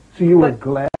 So you were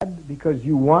glad because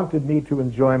you wanted me to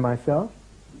enjoy myself?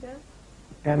 Yes.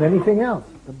 And anything else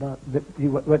about that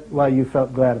why you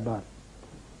felt glad about it?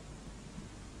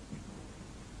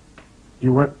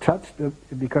 You weren't touched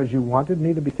because you wanted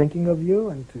me to be thinking of you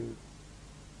and to...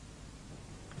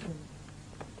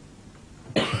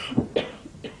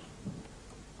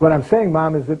 What I'm saying,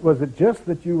 Mom, is that was it just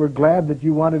that you were glad that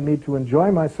you wanted me to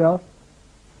enjoy myself,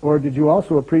 or did you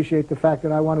also appreciate the fact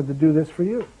that I wanted to do this for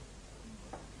you?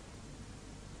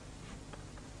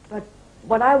 But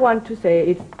what I want to say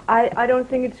is, I don't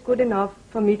think it's good enough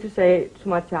for me to say to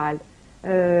my child,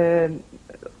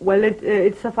 well,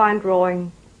 it's a fine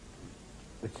drawing.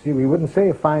 But see, we wouldn't say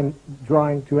a fine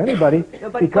drawing to anybody, No,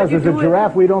 but because you as a do it-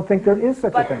 giraffe, we don't think there is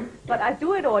such a thing. But I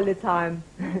do it all the time.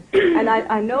 And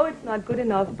I know it's not good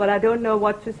enough, but I don't know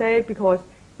what to say because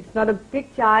it's not a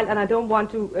big child and I don't want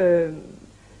to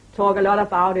talk a lot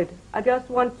about it. I just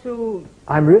want to...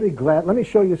 I'm really glad. Let me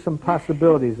show you some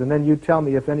possibilities, and then you tell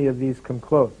me if any of these come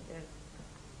close. Yes.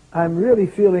 I'm really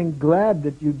feeling glad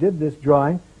that you did this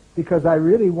drawing because I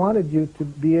really wanted you to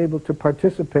be able to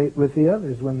participate with the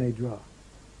others when they draw.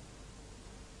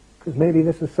 Because maybe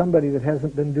this is somebody that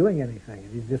hasn't been doing anything,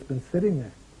 and he's just been sitting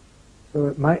there.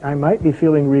 So I might be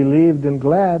feeling relieved and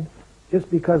glad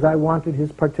just because I wanted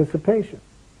his participation.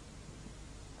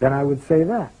 Then I would say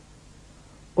that.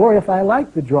 Or if I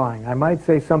like the drawing, I might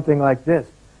say something like this.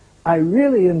 I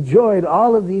really enjoyed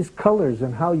all of these colors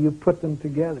and how you put them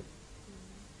together.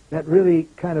 That really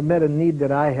kind of met a need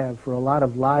that I have for a lot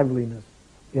of liveliness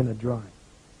in a drawing.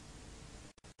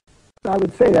 I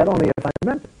would say that only if I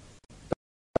meant it.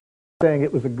 I'm saying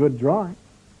it was a good drawing.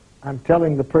 I'm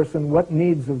telling the person what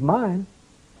needs of mine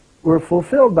were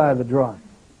fulfilled by the drawing.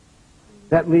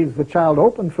 That leaves the child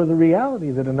open for the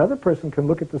reality that another person can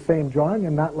look at the same drawing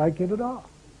and not like it at all.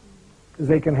 Because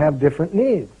they can have different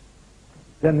needs.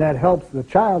 Then that helps the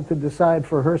child to decide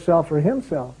for herself or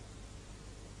himself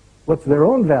what's their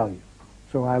own value.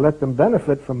 So I let them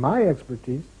benefit from my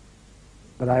expertise,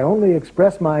 but I only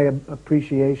express my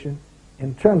appreciation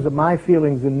in terms of my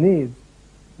feelings and needs,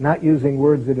 not using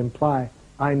words that imply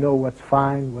I know what's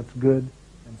fine, what's good,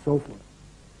 and so forth.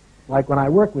 Like when I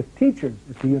work with teachers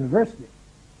at the university,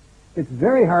 it's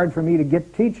very hard for me to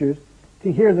get teachers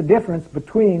to hear the difference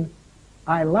between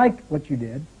I like what you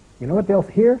did. You know what they'll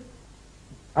hear?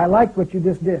 I like what you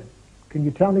just did. Can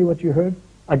you tell me what you heard?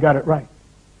 I got it right.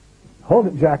 Hold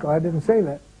it, Jackal, I didn't say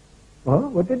that. Well,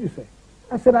 what did you say?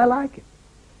 I said, I like it.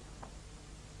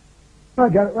 No, I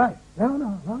got it right.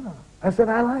 No. I said,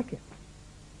 I like it.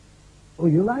 Oh,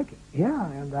 you like it?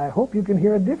 Yeah, and I hope you can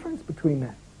hear a difference between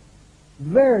that.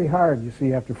 Very hard, you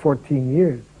see, after 14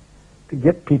 years, to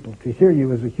get people to hear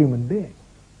you as a human being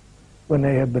when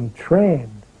they have been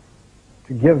trained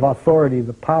to give authority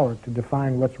the power to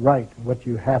define what's right and what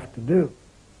you have to do.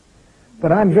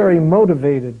 But I'm very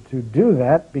motivated to do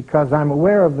that because I'm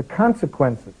aware of the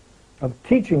consequences of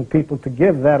teaching people to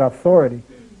give that authority,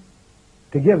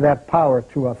 to give that power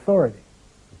to authority.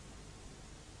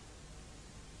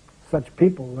 Such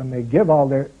people, when they give all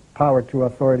their power to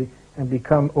authority and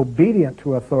become obedient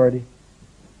to authority,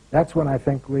 that's when I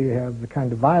think we have the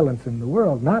kind of violence in the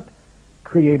world, not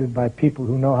created by people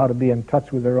who know how to be in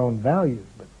touch with their own values,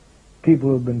 but people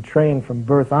who have been trained from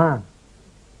birth on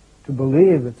to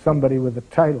believe that somebody with a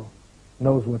title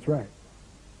knows what's right.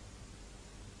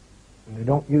 And they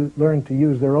don't learn to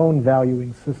use their own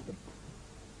valuing system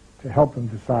to help them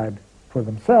decide for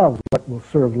themselves what will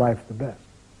serve life the best.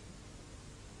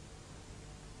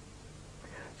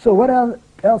 So what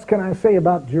else can I say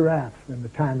about giraffe in the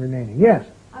time remaining? Yes?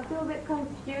 I feel a bit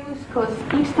confused because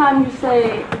each time you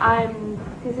say I'm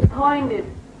disappointed,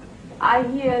 I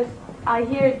hear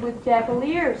it with jackal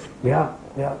ears. Yeah.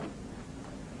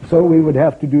 So we would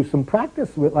have to do some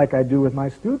practice with, like I do with my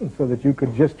students, so that you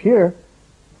could just hear,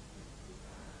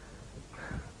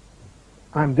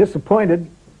 I'm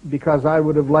disappointed because I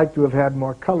would have liked to have had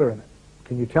more color in it.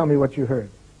 Can you tell me what you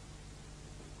heard?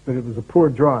 That it was a poor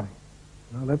drawing.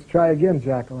 Now let's try again,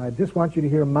 Jackal. I just want you to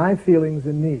hear my feelings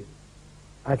and needs.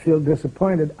 I feel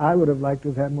disappointed. I would have liked to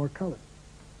have had more color.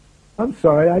 I'm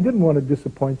sorry, I didn't want to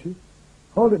disappoint you.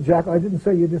 Hold it, Jackal. I didn't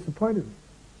say you disappointed me.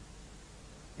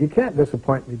 You can't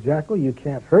disappoint me, Jackal. You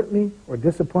can't hurt me or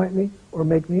disappoint me or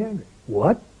make me angry.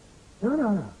 What?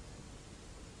 No.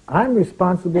 I'm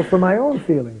responsible for my own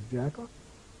feelings, Jackal.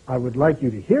 I would like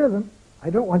you to hear them. I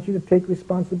don't want you to take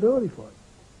responsibility for it.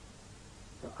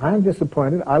 So I'm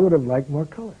disappointed. I would have liked more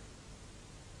color.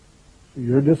 So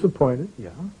you're disappointed, yeah,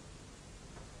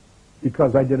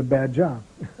 because I did a bad job.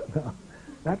 No,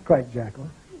 not quite, Jackal.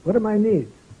 What are my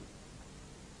needs?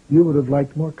 You would have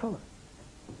liked more color.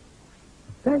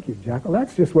 Thank you, Jackal.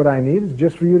 That's just what I need, is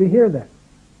just for you to hear that.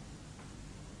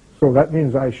 So that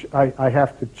means I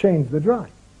have to change the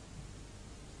drawing.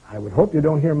 I would hope you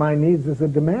don't hear my needs as a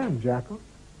demand, Jackal.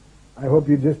 I hope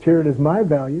you just hear it as my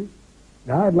values.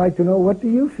 Now I'd like to know, what do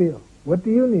you feel? What do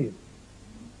you need?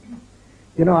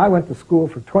 You know, I went to school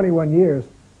for 21 years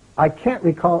I can't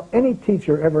recall any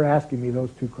teacher ever asking me those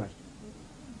two questions.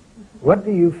 What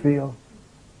do you feel?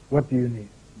 What do you need?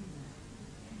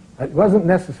 It wasn't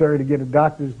necessary to get a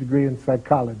doctor's degree in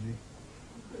psychology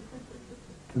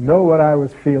to know what I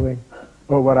was feeling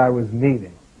or what I was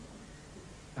needing.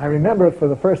 I remember for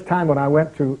the first time when I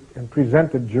went to and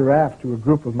presented Giraffe to a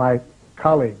group of my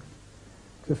colleagues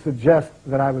to suggest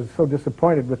that I was so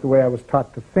disappointed with the way I was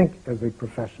taught to think as a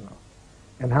professional,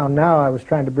 and how now I was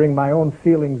trying to bring my own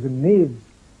feelings and needs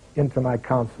into my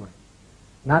counseling.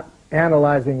 Not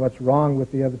analyzing what's wrong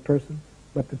with the other person,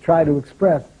 but to try to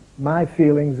express my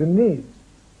feelings and needs.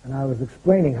 And I was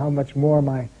explaining how much more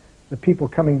the people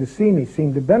coming to see me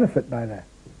seemed to benefit by that.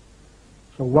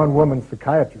 So one woman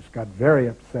psychiatrist got very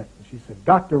upset, and she said,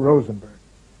 "Dr. Rosenberg,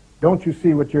 don't you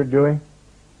see what you're doing?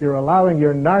 You're allowing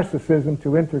your narcissism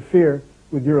to interfere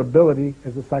with your ability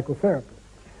as a psychotherapist."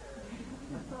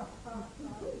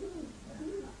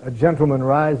 A gentleman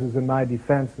rises in my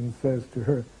defense and says to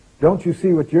her, "Don't you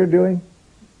see what you're doing?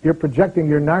 You're projecting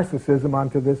your narcissism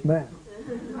onto this man."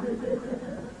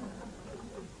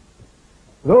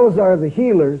 Those are the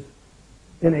healers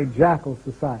in a jackal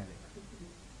society.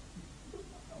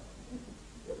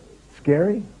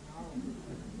 Scary?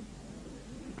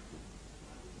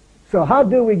 So how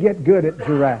do we get good at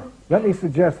Giraffe? Let me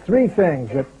suggest 3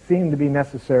 things that seem to be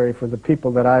necessary for the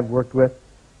people that I've worked with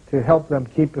to help them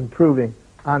keep improving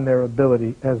on their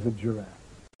ability as a giraffe.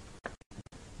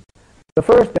 The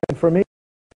first, and for me,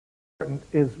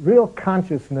 is real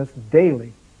consciousness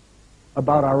daily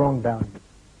about our own values.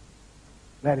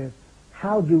 That is,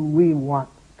 how do we want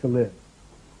to live?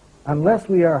 Unless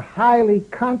we are highly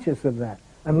conscious of that,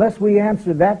 unless we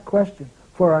answer that question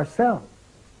for ourselves,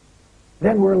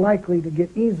 then we're likely to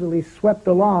get easily swept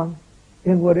along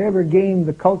in whatever game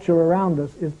the culture around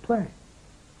us is playing.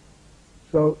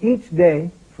 So each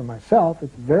day, for myself,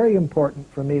 it's very important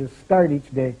for me to start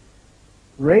each day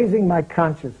raising my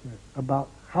consciousness about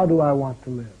how do I want to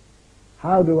live?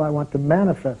 How do I want to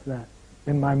manifest that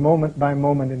in my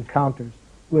moment-by-moment encounters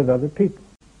with other people?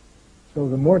 So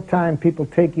the more time people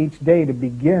take each day to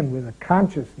begin with a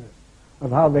consciousness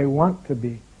of how they want to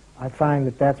be, I find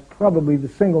that that's probably the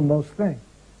single most thing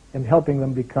in helping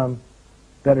them become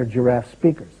better giraffe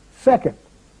speakers. Second,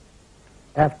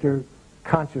 after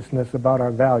consciousness about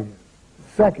our values.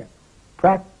 Second,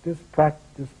 practice,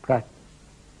 practice, practice.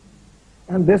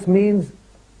 And this means,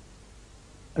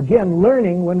 again,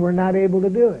 learning when we're not able to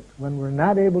do it. When we're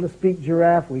not able to speak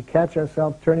giraffe, we catch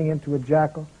ourselves turning into a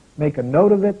jackal, make a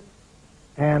note of it,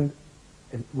 and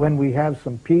when we have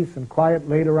some peace and quiet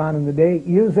later on in the day,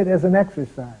 use it as an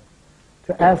exercise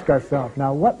to ask ourselves,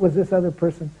 now what was this other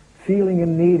person feeling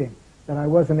and needing that I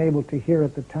wasn't able to hear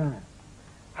at the time?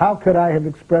 How could I have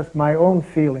expressed my own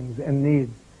feelings and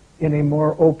needs in a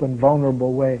more open,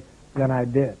 vulnerable way than I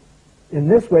did? In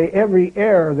this way, every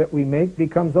error that we make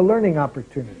becomes a learning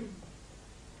opportunity.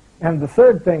 And the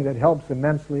third thing that helps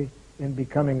immensely in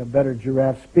becoming a better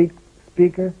giraffe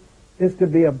speaker is to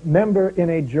be a member in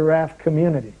a giraffe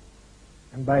community.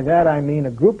 And by that I mean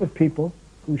a group of people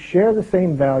who share the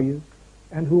same values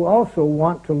and who also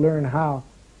want to learn how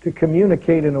to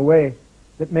communicate in a way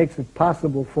that makes it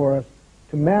possible for us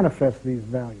to manifest these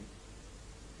values.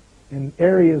 In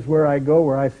areas where I go,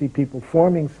 where I see people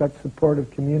forming such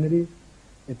supportive communities,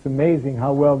 it's amazing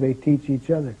how well they teach each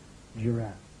other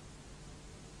giraffe.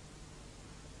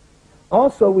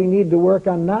 Also, we need to work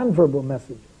on nonverbal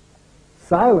messages.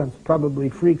 Silence probably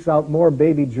freaks out more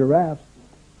baby giraffes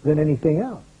than anything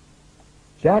else.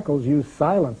 Jackals use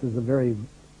silence as a very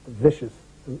vicious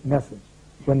message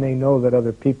when they know that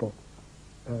other people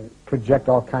project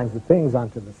all kinds of things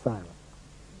onto the silence.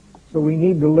 So we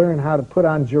need to learn how to put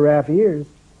on giraffe ears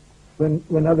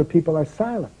when other people are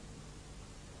silent.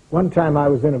 One time I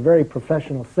was in a very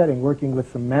professional setting working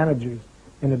with some managers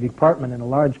in a department in a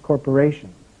large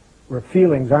corporation where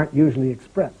feelings aren't usually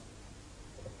expressed.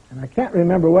 And I can't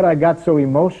remember what I got so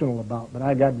emotional about, but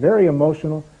I got very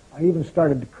emotional. I even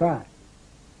started to cry.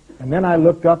 And then I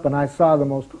looked up and I saw the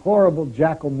most horrible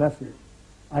jackal message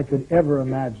I could ever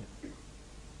imagine.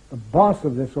 The boss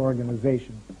of this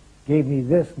organization gave me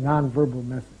this nonverbal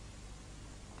message.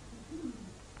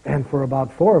 And for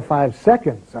about 4 or 5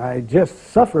 seconds, I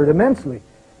just suffered immensely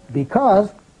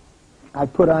because I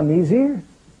put on these ears.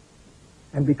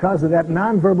 And because of that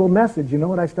nonverbal message, you know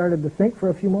what I started to think for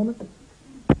a few moments?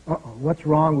 Uh-oh, what's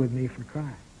wrong with me for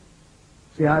crying?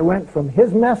 See, I went from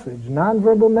his message,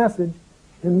 nonverbal message,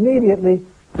 immediately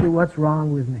to what's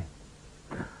wrong with me.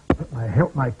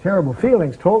 My terrible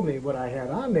feelings told me what I had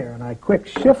on there, and I quick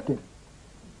shifted.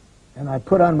 And I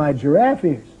put on my giraffe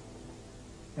ears.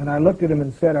 And I looked at him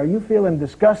and said, "Are you feeling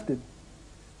disgusted?"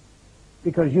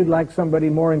 because you'd like somebody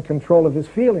more in control of his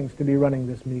feelings to be running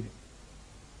this meeting.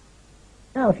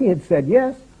 Now, if he had said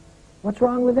yes, what's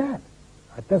wrong with that?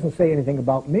 It doesn't say anything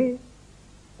about me.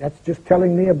 That's just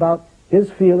telling me about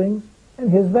his feelings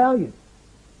and his values.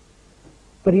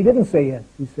 But he didn't say yes.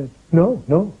 He said, no,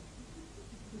 no.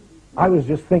 I was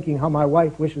just thinking how my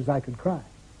wife wishes I could cry.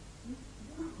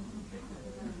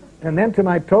 And then to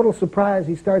my total surprise,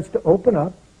 he starts to open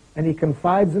up, and he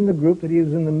confides in the group that he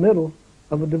was in the middle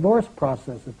of a divorce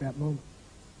process at that moment.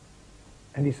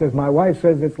 And he says, my wife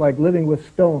says it's like living with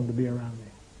stone to be around me.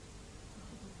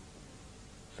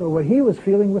 So what he was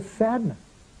feeling was sadness.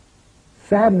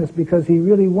 Sadness because he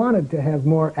really wanted to have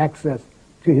more access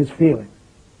to his feelings.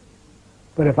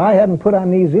 But if I hadn't put on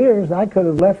these ears, I could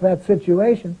have left that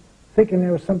situation thinking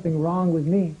there was something wrong with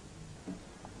me.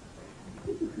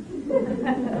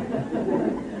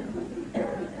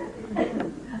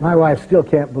 My wife still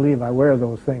can't believe I wear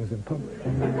those things in public.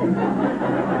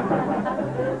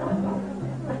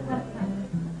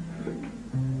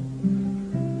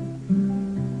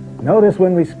 Notice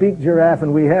when we speak giraffe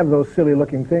and we have those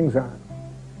silly-looking things on.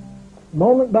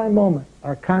 Moment by moment,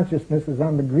 our consciousness is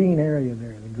on the green area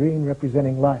there, the green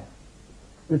representing life.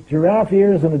 With giraffe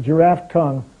ears and a giraffe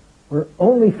tongue, we're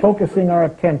only focusing our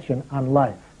attention on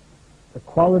life, the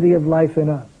quality of life in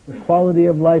us, the quality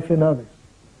of life in others.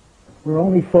 We're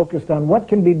only focused on what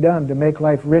can be done to make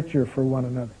life richer for one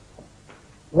another.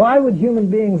 Why would human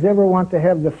beings ever want to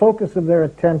have the focus of their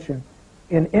attention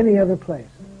in any other place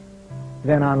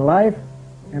than on life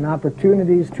and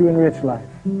opportunities to enrich life?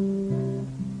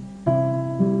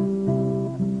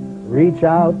 Reach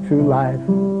out to life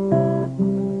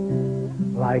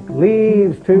like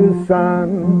leaves to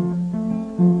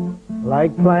sun,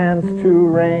 like plants to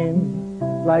rain,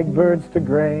 like birds to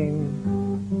grain.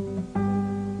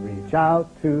 Reach out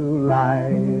to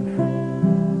life.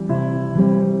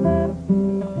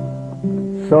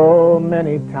 So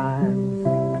many times,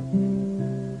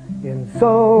 in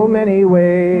so many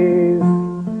ways,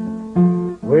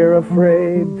 we're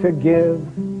afraid to give,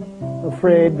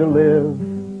 afraid to live.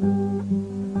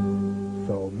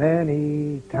 So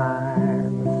many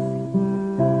times.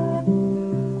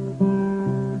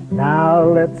 Now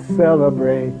let's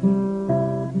celebrate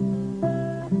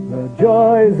the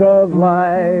joys of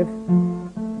life,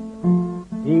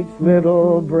 each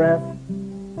little breath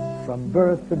from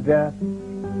birth to death.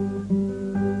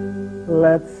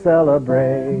 Let's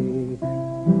celebrate.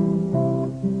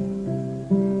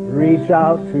 Reach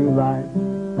out to life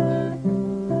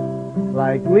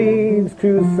like leaves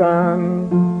to sun,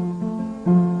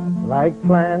 like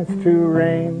plants to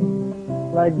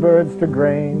rain, like birds to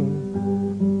grain.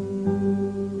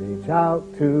 Reach out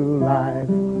to life.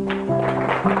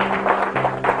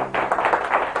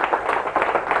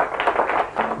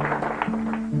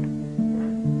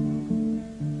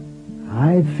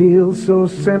 I feel so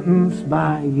sentenced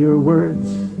by your words.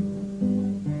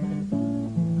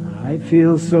 I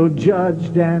feel so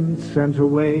judged and sent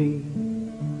away.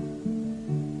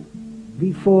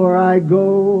 Before I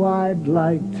go, I'd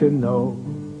like to know,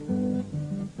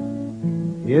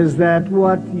 is that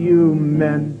what you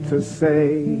meant to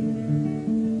say?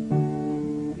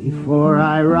 Before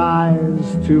I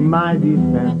rise to my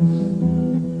defense,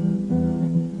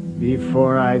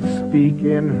 before I speak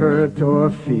in hurt or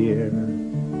fear,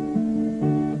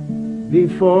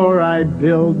 before I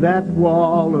build that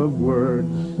wall of words,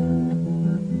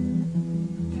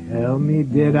 tell me,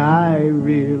 did I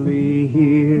really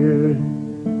hear?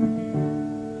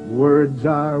 Words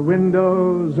are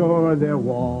windows or they're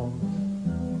walls.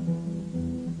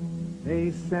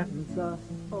 They sentence us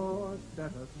or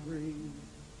set us free.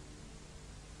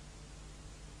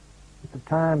 At the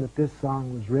time that this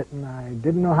song was written, I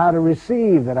didn't know how to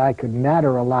receive that I could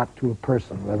matter a lot to a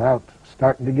person without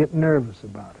starting to get nervous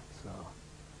about it. So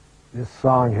this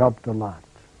song helped a lot.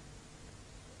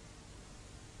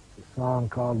 It's a song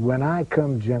called When I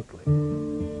Come Gently.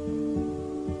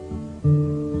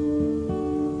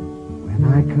 When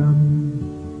I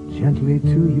come gently to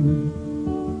you,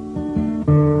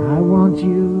 I want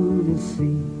you to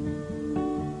see,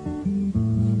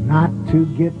 not to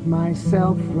get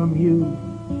myself from you,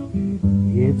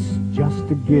 it's just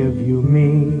to give you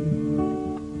me.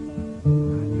 I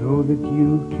know that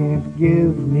you can't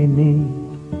give me me,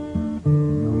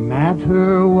 no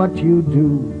matter what you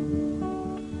do,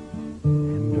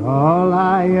 and all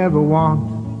I ever want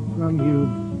from you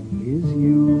is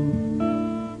you.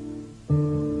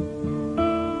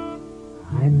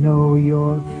 I know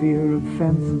your fear of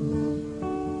fences,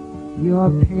 your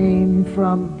pain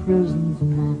from prisons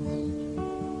past.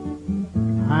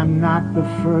 I'm not the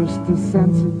first to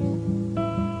sense it,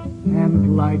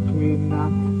 and likely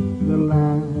not the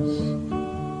last.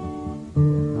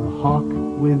 The hawk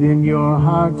within your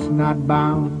heart's not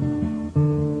bound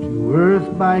to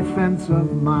earth by fence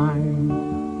of mine,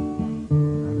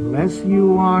 unless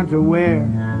you aren't aware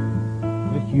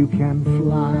that you can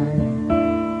fly.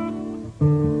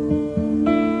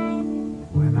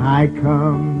 When I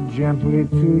come gently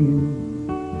to you,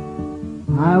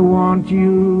 I want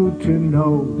you to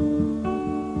know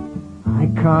I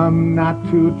come not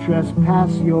to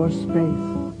trespass your space.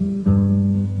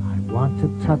 I want to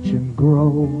touch and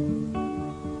grow.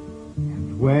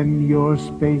 And when your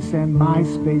space and my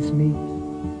space meet,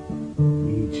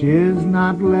 each is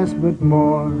not less but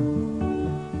more.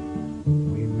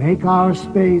 We make our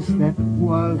space that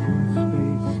wasn't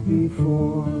space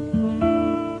before.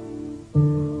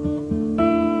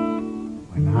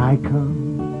 When I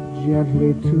come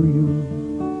gently to you,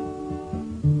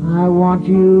 I want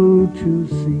you to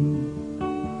see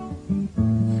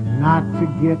it's not to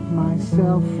get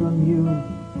myself from you,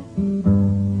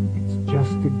 it's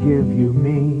just to give you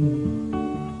me.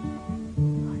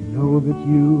 I know that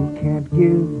you can't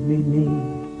give me,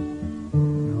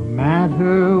 no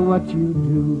matter what you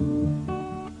do.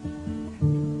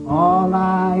 All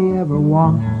I ever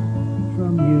want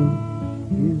from you